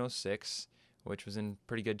Roland Juno 6, which was in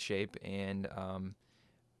pretty good shape, and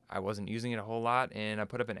I wasn't using it a whole lot, and I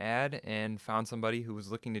put up an ad and found somebody who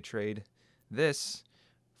was looking to trade this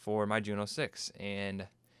for my Juno 6, and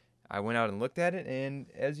I went out and looked at it, and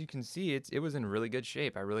as you can see, it was in really good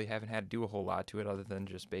shape. I really haven't had to do a whole lot to it other than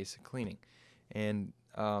just basic cleaning. And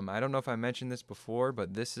I don't know if I mentioned this before,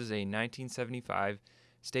 but this is a 1975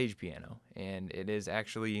 stage piano, and it is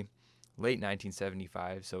actually late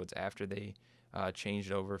 1975, so it's after they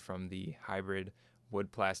changed over from the hybrid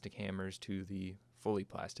wood plastic hammers to the fully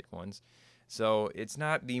plastic ones. So it's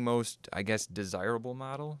not the most, I guess, desirable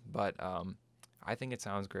model, but I think it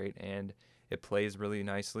sounds great and it plays really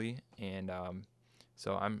nicely, and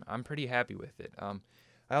so I'm pretty happy with it.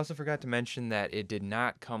 I also forgot to mention that it did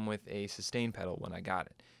not come with a sustain pedal when I got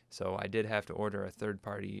it, so I did have to order a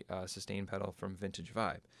third-party sustain pedal from Vintage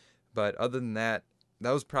Vibe. But other than that,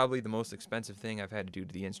 that was probably the most expensive thing I've had to do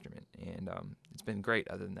to the instrument, and it's been great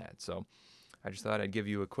other than that. So I just thought I'd give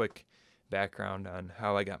you a quick background on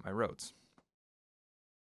how I got my Rhodes.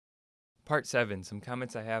 Part 7, some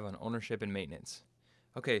comments I have on ownership and maintenance.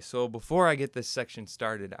 Okay, so before I get this section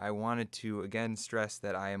started, I wanted to again stress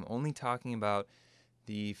that I am only talking about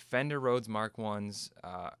the Fender Rhodes Mark 1s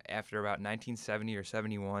after about 1970 or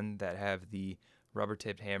 71 that have the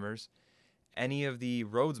rubber-tipped hammers, any of the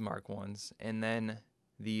Rhodes Mark 1s, and then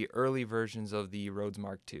the early versions of the Rhodes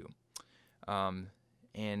Mark 2.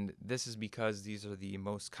 And this is because these are the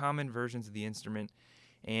most common versions of the instrument,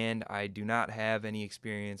 and I do not have any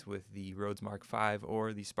experience with the Rhodes Mark 5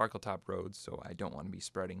 or the Sparkle Top Rhodes, so I don't want to be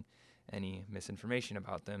spreading any misinformation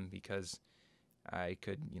about them because I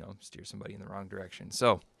could, steer somebody in the wrong direction.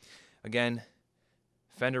 So, again,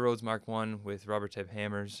 Fender Rhodes Mark 1 with rubber tip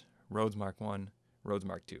hammers, Rhodes Mark 1, Rhodes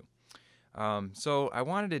Mark 2. So I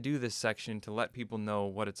wanted to do this section to let people know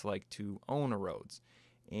what it's like to own a Rhodes.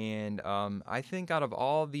 And I think out of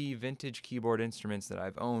all the vintage keyboard instruments that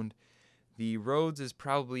I've owned, the Rhodes is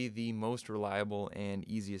probably the most reliable and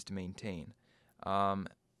easiest to maintain.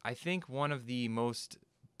 I think one of the most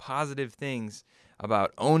positive things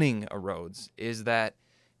about owning a Rhodes is that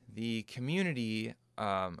the community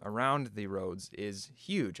around the Rhodes is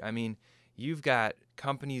huge. I mean, you've got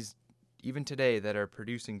companies even today that are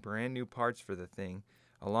producing brand new parts for the thing,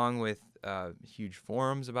 along with huge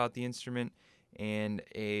forums about the instrument and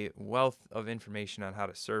a wealth of information on how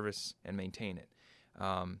to service and maintain it.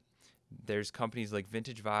 There's companies like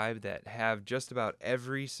Vintage Vibe that have just about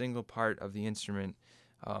every single part of the instrument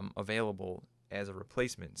available as a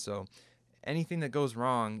replacement. So anything that goes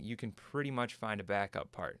wrong, you can pretty much find a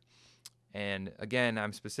backup part. And again,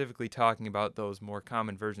 I'm specifically talking about those more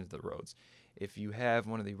common versions of the Rhodes. If you have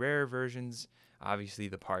one of the rarer versions, obviously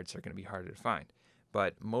the parts are going to be harder to find.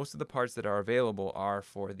 But most of the parts that are available are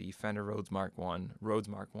for the Fender Rhodes Mark 1, Rhodes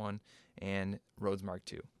Mark 1, and Rhodes Mark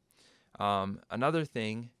 2. Another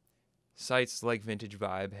thing, sites like Vintage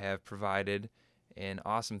Vibe have provided an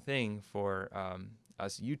awesome thing for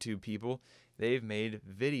us YouTube people. They've made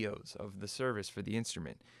videos of the service for the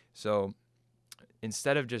instrument. So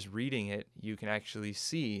instead of just reading it, you can actually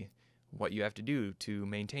see what you have to do to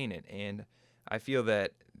maintain it. And I feel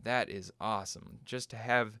that that is awesome. Just to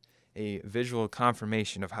have a visual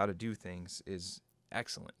confirmation of how to do things is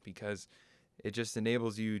excellent because it just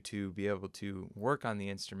enables you to be able to work on the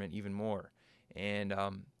instrument even more. And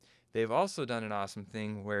they've also done an awesome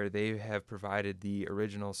thing where they have provided the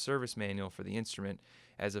original service manual for the instrument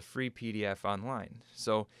as a free PDF online.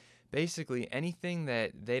 So basically anything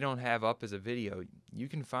that they don't have up as a video, you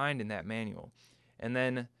can find in that manual. And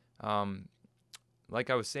then, like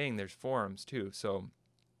I was saying, there's forums too. So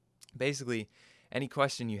basically, any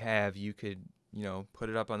question you have, you could, put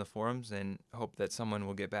it up on the forums and hope that someone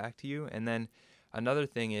will get back to you. And then another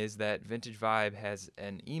thing is that Vintage Vibe has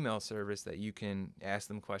an email service that you can ask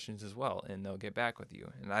them questions as well, and they'll get back with you.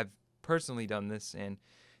 And I've personally done this, and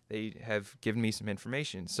they have given me some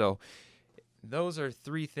information. So those are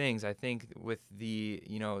three things I think with the,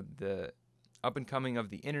 the up and coming of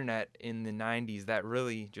the internet in the 90s that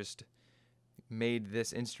really just made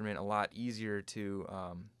this instrument a lot easier to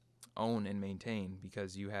own and maintain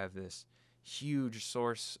because you have this huge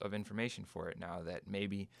source of information for it now that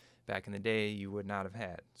maybe back in the day you would not have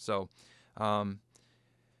had. So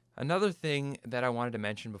another thing that I wanted to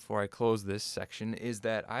mention before I close this section is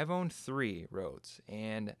that I've owned 3 Rhodes,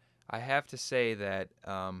 and I have to say that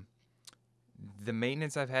the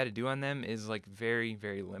maintenance I've had to do on them is like very,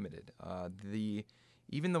 very limited.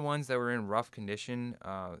 Even the ones that were in rough condition,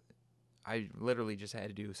 I literally just had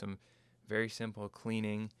to do some very simple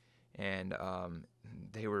cleaning, and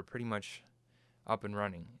they were pretty much up and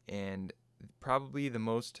running. And probably the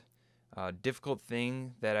most difficult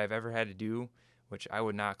thing that I've ever had to do, which I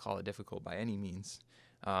would not call it difficult by any means,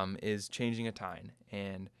 is changing a tine.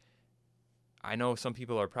 And I know some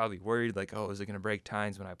people are probably worried, like, oh, is it going to break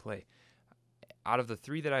tines when I play? Out of the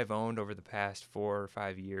 3 that I've owned over the past 4 or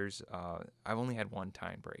 5 years, I've only had 1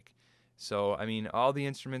 tine break. So, I mean, all the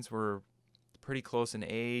instruments were pretty close in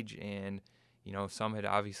age, and, some had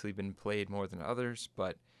obviously been played more than others,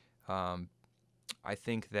 but I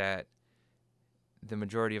think that the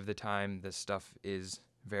majority of the time, this stuff is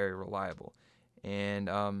very reliable. And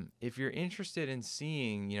if you're interested in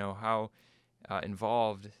seeing, how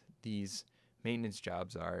involved these maintenance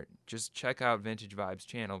jobs are, just check out Vintage Vibe's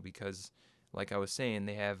channel because, like I was saying,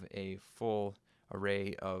 they have a full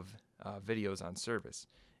array of videos on service.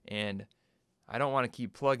 And I don't want to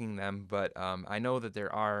keep plugging them, but I know that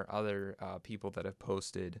there are other people that have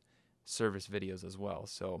posted service videos as well.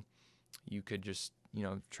 So you could just,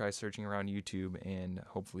 try searching around YouTube, and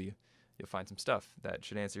hopefully you'll find some stuff that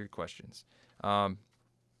should answer your questions.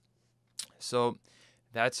 So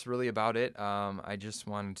that's really about it. I just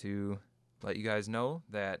wanted to let you guys know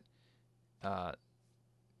that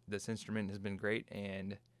this instrument has been great,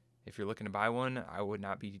 and if you're looking to buy one, I would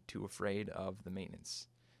not be too afraid of the maintenance.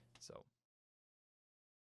 So,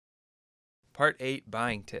 Part 8,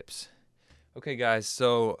 buying tips. Okay, guys,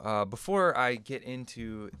 so before I get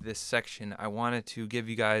into this section, I wanted to give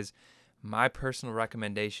you guys my personal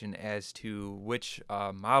recommendation as to which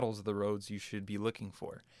models of the Rhodes you should be looking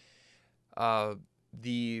for.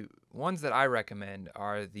 The ones that I recommend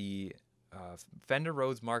are the Fender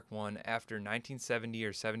Rhodes Mark I after 1970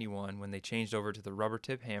 or 71 when they changed over to the rubber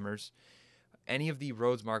tip hammers, any of the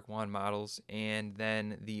Rhodes Mark I models, and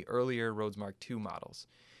then the earlier Rhodes Mark II models.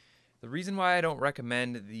 The reason why I don't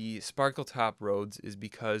recommend the sparkle top Rhodes is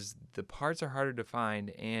because the parts are harder to find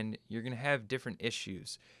and you're going to have different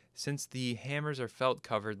issues. Since the hammers are felt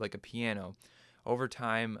covered like a piano, over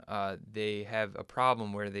time they have a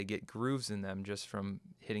problem where they get grooves in them just from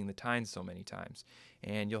hitting the tines so many times.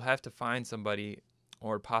 And you'll have to find somebody,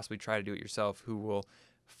 or possibly try to do it yourself, who will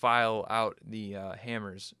file out the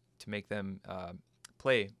hammers to make them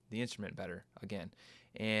play the instrument better again.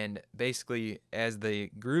 And basically, as the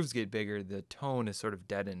grooves get bigger, the tone is sort of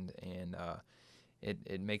deadened, and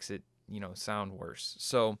it makes it sound worse.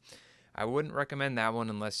 So I wouldn't recommend that one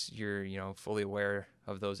unless you're fully aware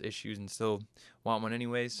of those issues and still want one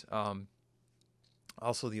anyways.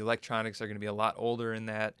 Also, the electronics are going to be a lot older in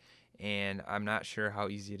that, and I'm not sure how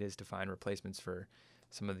easy it is to find replacements for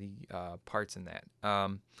some of the parts in that.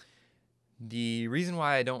 The reason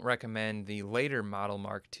why I don't recommend the later model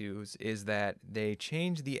Mark IIs is that they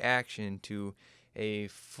change the action to a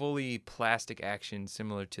fully plastic action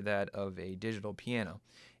similar to that of a digital piano.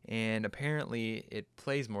 And apparently it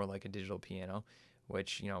plays more like a digital piano,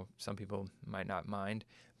 which, some people might not mind.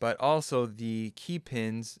 But also the key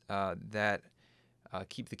pins that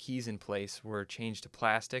keep the keys in place were changed to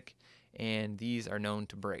plastic, and these are known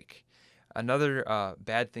to break. Another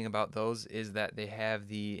bad thing about those is that they have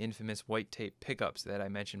the infamous white tape pickups that I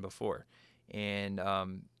mentioned before, and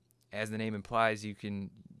as the name implies, you can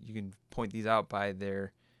point these out by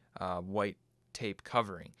their white tape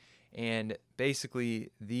covering. And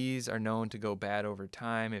basically, these are known to go bad over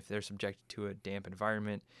time if they're subjected to a damp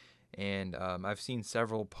environment. And I've seen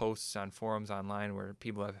several posts on forums online where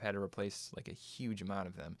people have had to replace like a huge amount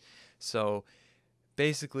of them. So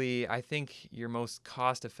basically, I think your most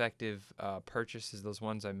cost-effective purchase is those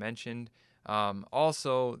ones I mentioned.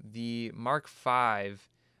 Also, the Mark V,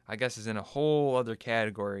 I guess, is in a whole other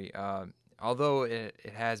category. Although it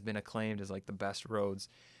has been acclaimed as like the best Rhodes,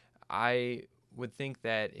 I would think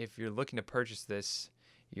that if you're looking to purchase this,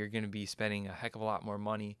 you're going to be spending a heck of a lot more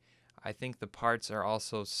money. I think the parts are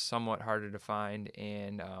also somewhat harder to find,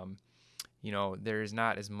 and there's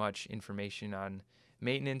not as much information on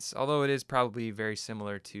maintenance, although it is probably very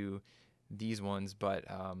similar to these ones, but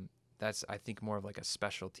that's, I think, more of like a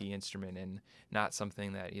specialty instrument and not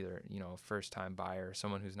something that either a first time buyer or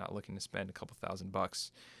someone who's not looking to spend a couple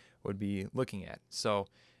 $1,000 would be looking at. So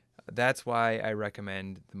that's why I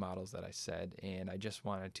recommend the models that I said, and I just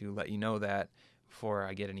wanted to let you know that before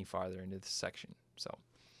I get any farther into this section.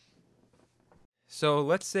 So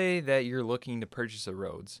let's say that you're looking to purchase a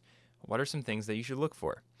Rhodes. What are some things that you should look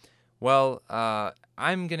for? Well,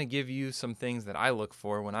 I'm going to give you some things that I look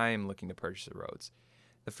for when I am looking to purchase a Rhodes.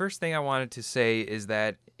 The first thing I wanted to say is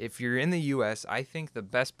that if you're in the US, I think the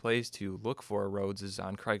best place to look for a Rhodes is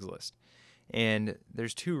on Craigslist. And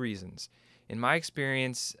there's two reasons. In my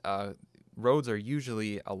experience, Rhodes are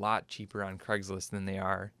usually a lot cheaper on Craigslist than they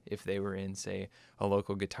are if they were in, say, a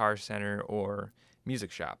local guitar center or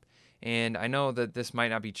music shop. And I know that this might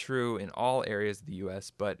not be true in all areas of the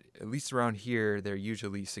U.S., but at least around here, they're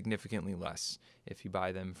usually significantly less if you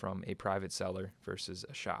buy them from a private seller versus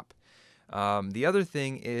a shop. The other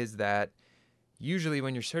thing is that usually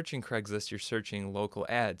when you're searching Craigslist, you're searching local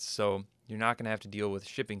ads, so you're not going to have to deal with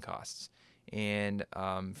shipping costs. And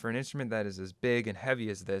for an instrument that is as big and heavy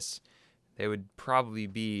as this, they would probably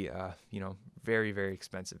be, very, very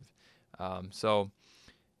expensive. So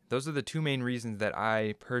those are the two main reasons that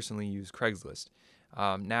I personally use Craigslist.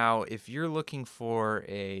 Now, if you're looking for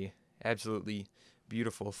a absolutely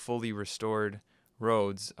beautiful, fully restored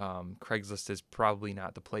Rhodes, Craigslist is probably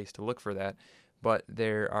not the place to look for that. But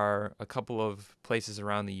there are a couple of places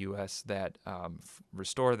around the U.S. that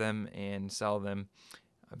restore them and sell them.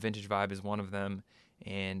 Vintage Vibe is one of them,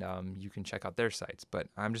 and you can check out their sites. But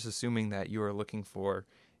I'm just assuming that you are looking for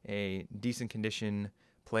a decent condition,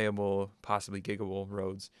 playable, possibly giggable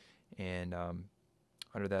Rhodes, and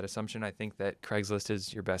under that assumption, I think that Craigslist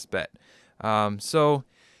is your best bet. So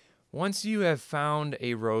once you have found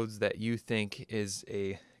a Rhodes that you think is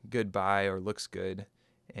a good buy or looks good,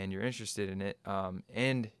 and you're interested in it,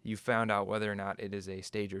 and you found out whether or not it is a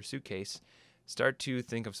stage or suitcase, start to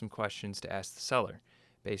think of some questions to ask the seller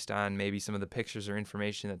based on maybe some of the pictures or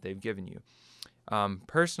information that they've given you.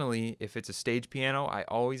 Personally, if it's a stage piano, I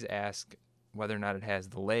always ask whether or not it has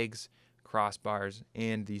the legs, crossbars,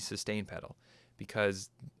 and the sustain pedal, because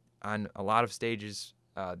on a lot of stages,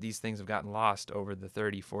 these things have gotten lost over the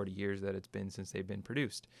 30, 40 years that it's been since they've been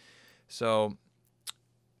produced. So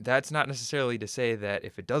that's not necessarily to say that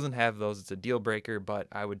if it doesn't have those, it's a deal breaker, but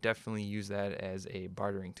I would definitely use that as a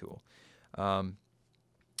bartering tool.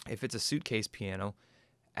 If it's a suitcase piano,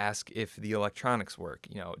 ask if the electronics work.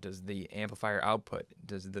 Does the amplifier output,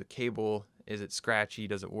 does the cable, is it scratchy,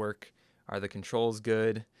 does it work, are the controls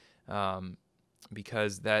good,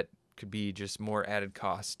 because that could be just more added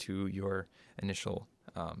cost to your initial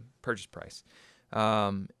purchase price.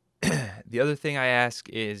 The other thing I ask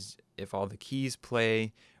is if all the keys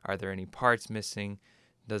play, are there any parts missing,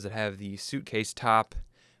 does it have the suitcase top.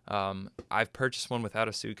 I've purchased one without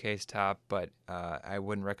a suitcase top, but I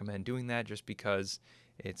wouldn't recommend doing that just because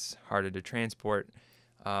it's harder to transport.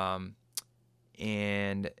 And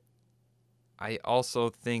I also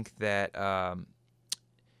think that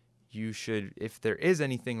you should, if there is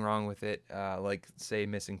anything wrong with it, like say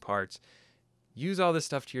missing parts, use all this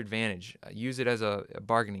stuff to your advantage. Use it as a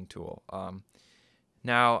bargaining tool.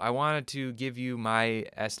 Now, I wanted to give you my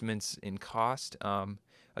estimates in cost.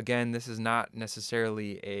 Again, this is not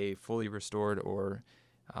necessarily a fully restored or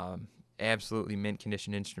absolutely mint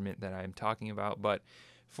condition instrument that I'm talking about, but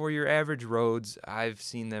for your average Rhodes, I've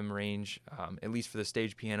seen them range, at least for the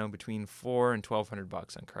stage piano, between $400 and $1,200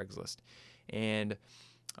 on Craigslist. And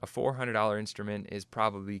a $400 instrument is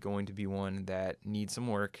probably going to be one that needs some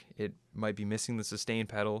work. It might be missing the sustain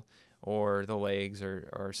pedal or the legs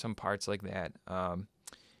or some parts like that.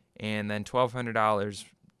 And then $1,200,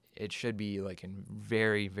 it should be like in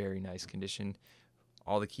very, very nice condition.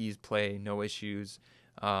 All the keys play, no issues.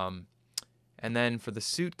 And then for the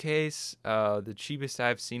suitcase, the cheapest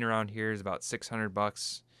I've seen around here is about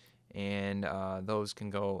 $600, and those can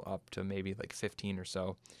go up to maybe like 15 or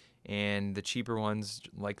so. And the cheaper ones,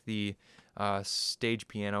 like the stage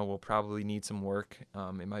piano, will probably need some work.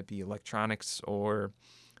 It might be electronics or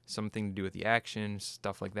something to do with the action,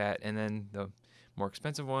 stuff like that. And then the more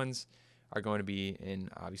expensive ones are going to be in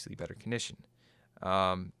obviously better condition.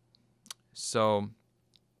 So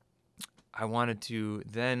I wanted to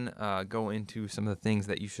then go into some of the things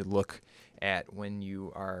that you should look at when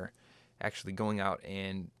you are actually going out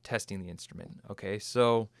and testing the instrument. Okay,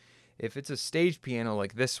 so if it's a stage piano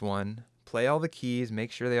like this one, play all the keys,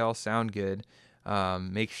 make sure they all sound good.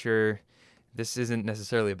 Make sure this isn't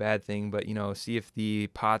necessarily a bad thing, but see if the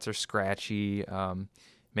pots are scratchy.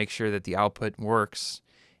 Make sure that the output works.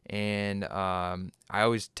 And I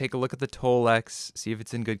always take a look at the Tolex, see if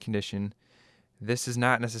it's in good condition. This is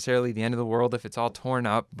not necessarily the end of the world if it's all torn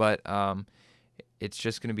up, but it's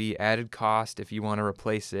just going to be added cost if you want to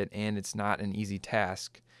replace it, and it's not an easy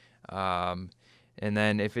task. And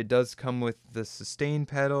then if it does come with the sustain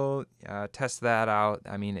pedal, test that out.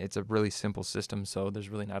 I mean, it's a really simple system, so there's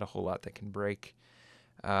really not a whole lot that can break.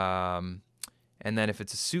 And then if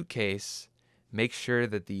it's a suitcase, make sure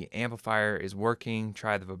that the amplifier is working.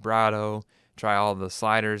 Try the vibrato. Try all the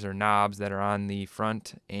sliders or knobs that are on the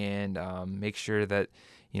front, and make sure that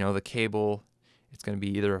the cable, it's going to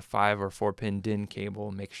be either a 5 or 4 pin DIN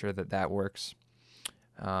cable. Make sure that that works.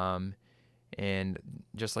 And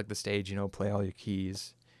just like the stage, play all your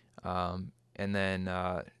keys. And then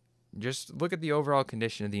just look at the overall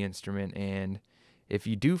condition of the instrument, and if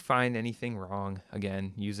you do find anything wrong,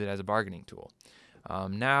 again, use it as a bargaining tool.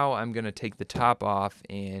 Now I'm going to take the top off,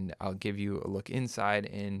 and I'll give you a look inside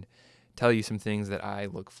and tell you some things that I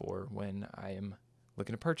look for when I am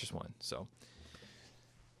looking to purchase one.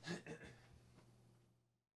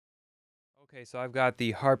 Okay, so I've got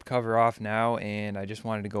the harp cover off now, and I just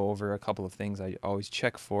wanted to go over a couple of things I always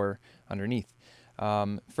check for underneath.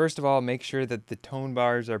 First of all, make sure that the tone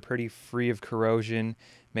bars are pretty free of corrosion.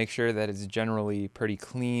 Make sure that it's generally pretty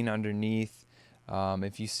clean underneath.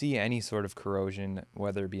 If you see any sort of corrosion,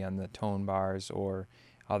 whether it be on the tone bars or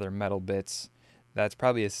other metal bits, that's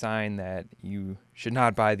probably a sign that you should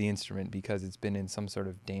not buy the instrument because it's been in some sort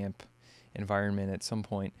of damp environment at some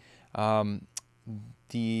point.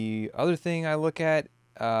 The other thing I look at,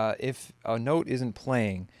 if a note isn't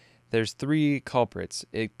playing, there's 3 culprits.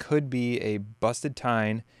 It could be a busted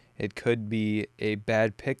tine, it could be a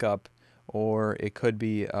bad pickup, or it could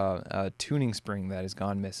be a tuning spring that has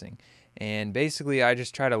gone missing. And basically I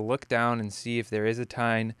just try to look down and see if there is a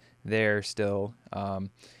tine there still,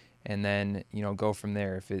 and then go from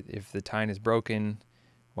there. If the tine is broken,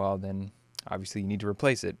 well then obviously you need to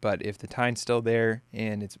replace it. But if the tine's still there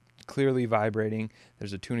and it's clearly vibrating,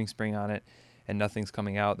 there's a tuning spring on it, and nothing's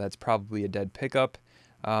coming out, that's probably a dead pickup.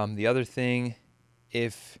 The other thing,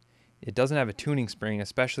 if it doesn't have a tuning spring,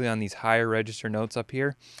 especially on these higher register notes up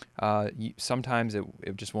here, sometimes it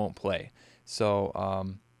just won't play.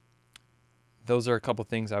 So those are a couple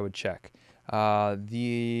things I would check.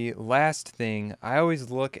 The last thing, I always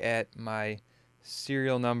look at my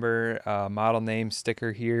serial number, model name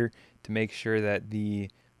sticker here to make sure that the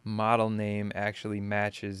model name actually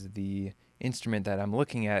matches the instrument that I'm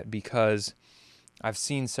looking at, because I've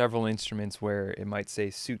seen several instruments where it might say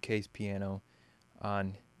suitcase piano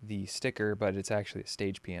on the sticker, but it's actually a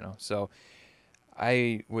stage piano. So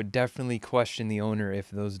I would definitely question the owner if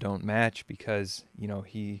those don't match, because, you know,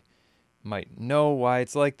 he might know why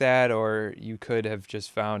it's like that, or you could have just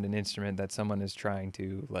found an instrument that someone is trying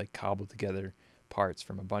to like cobble together parts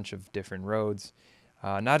from a bunch of different Rhodes.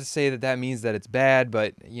 Not to say that that means that it's bad,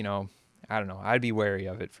 but, you know, I don't know. I'd be wary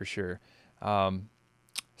of it for sure.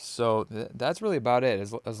 So that's really about it.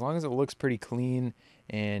 As long as it looks pretty clean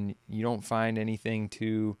and you don't find anything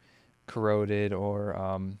too corroded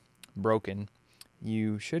or broken,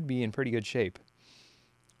 you should be in pretty good shape.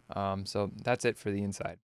 So that's it for the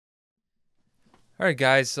inside. Alright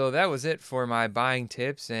guys, so that was it for my buying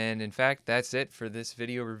tips, and in fact that's it for this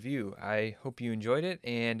video review. I hope you enjoyed it,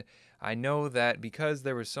 and I know that because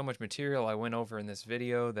there was so much material I went over in this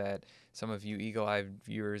video that some of you eagle-eyed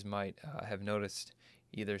viewers might have noticed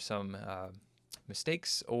either some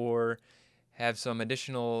mistakes or have some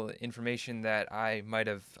additional information that I might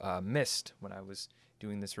have missed when I was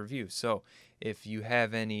doing this review. So if you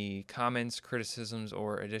have any comments, criticisms,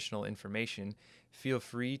 or additional information, feel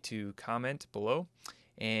free to comment below.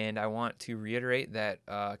 And I want to reiterate that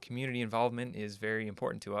community involvement is very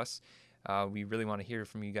important to us. We really want to hear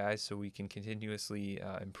from you guys so we can continuously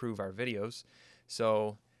improve our videos.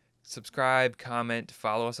 So subscribe, comment,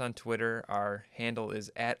 follow us on Twitter. Our handle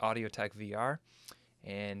is @audiotechvr.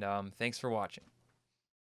 And thanks for watching.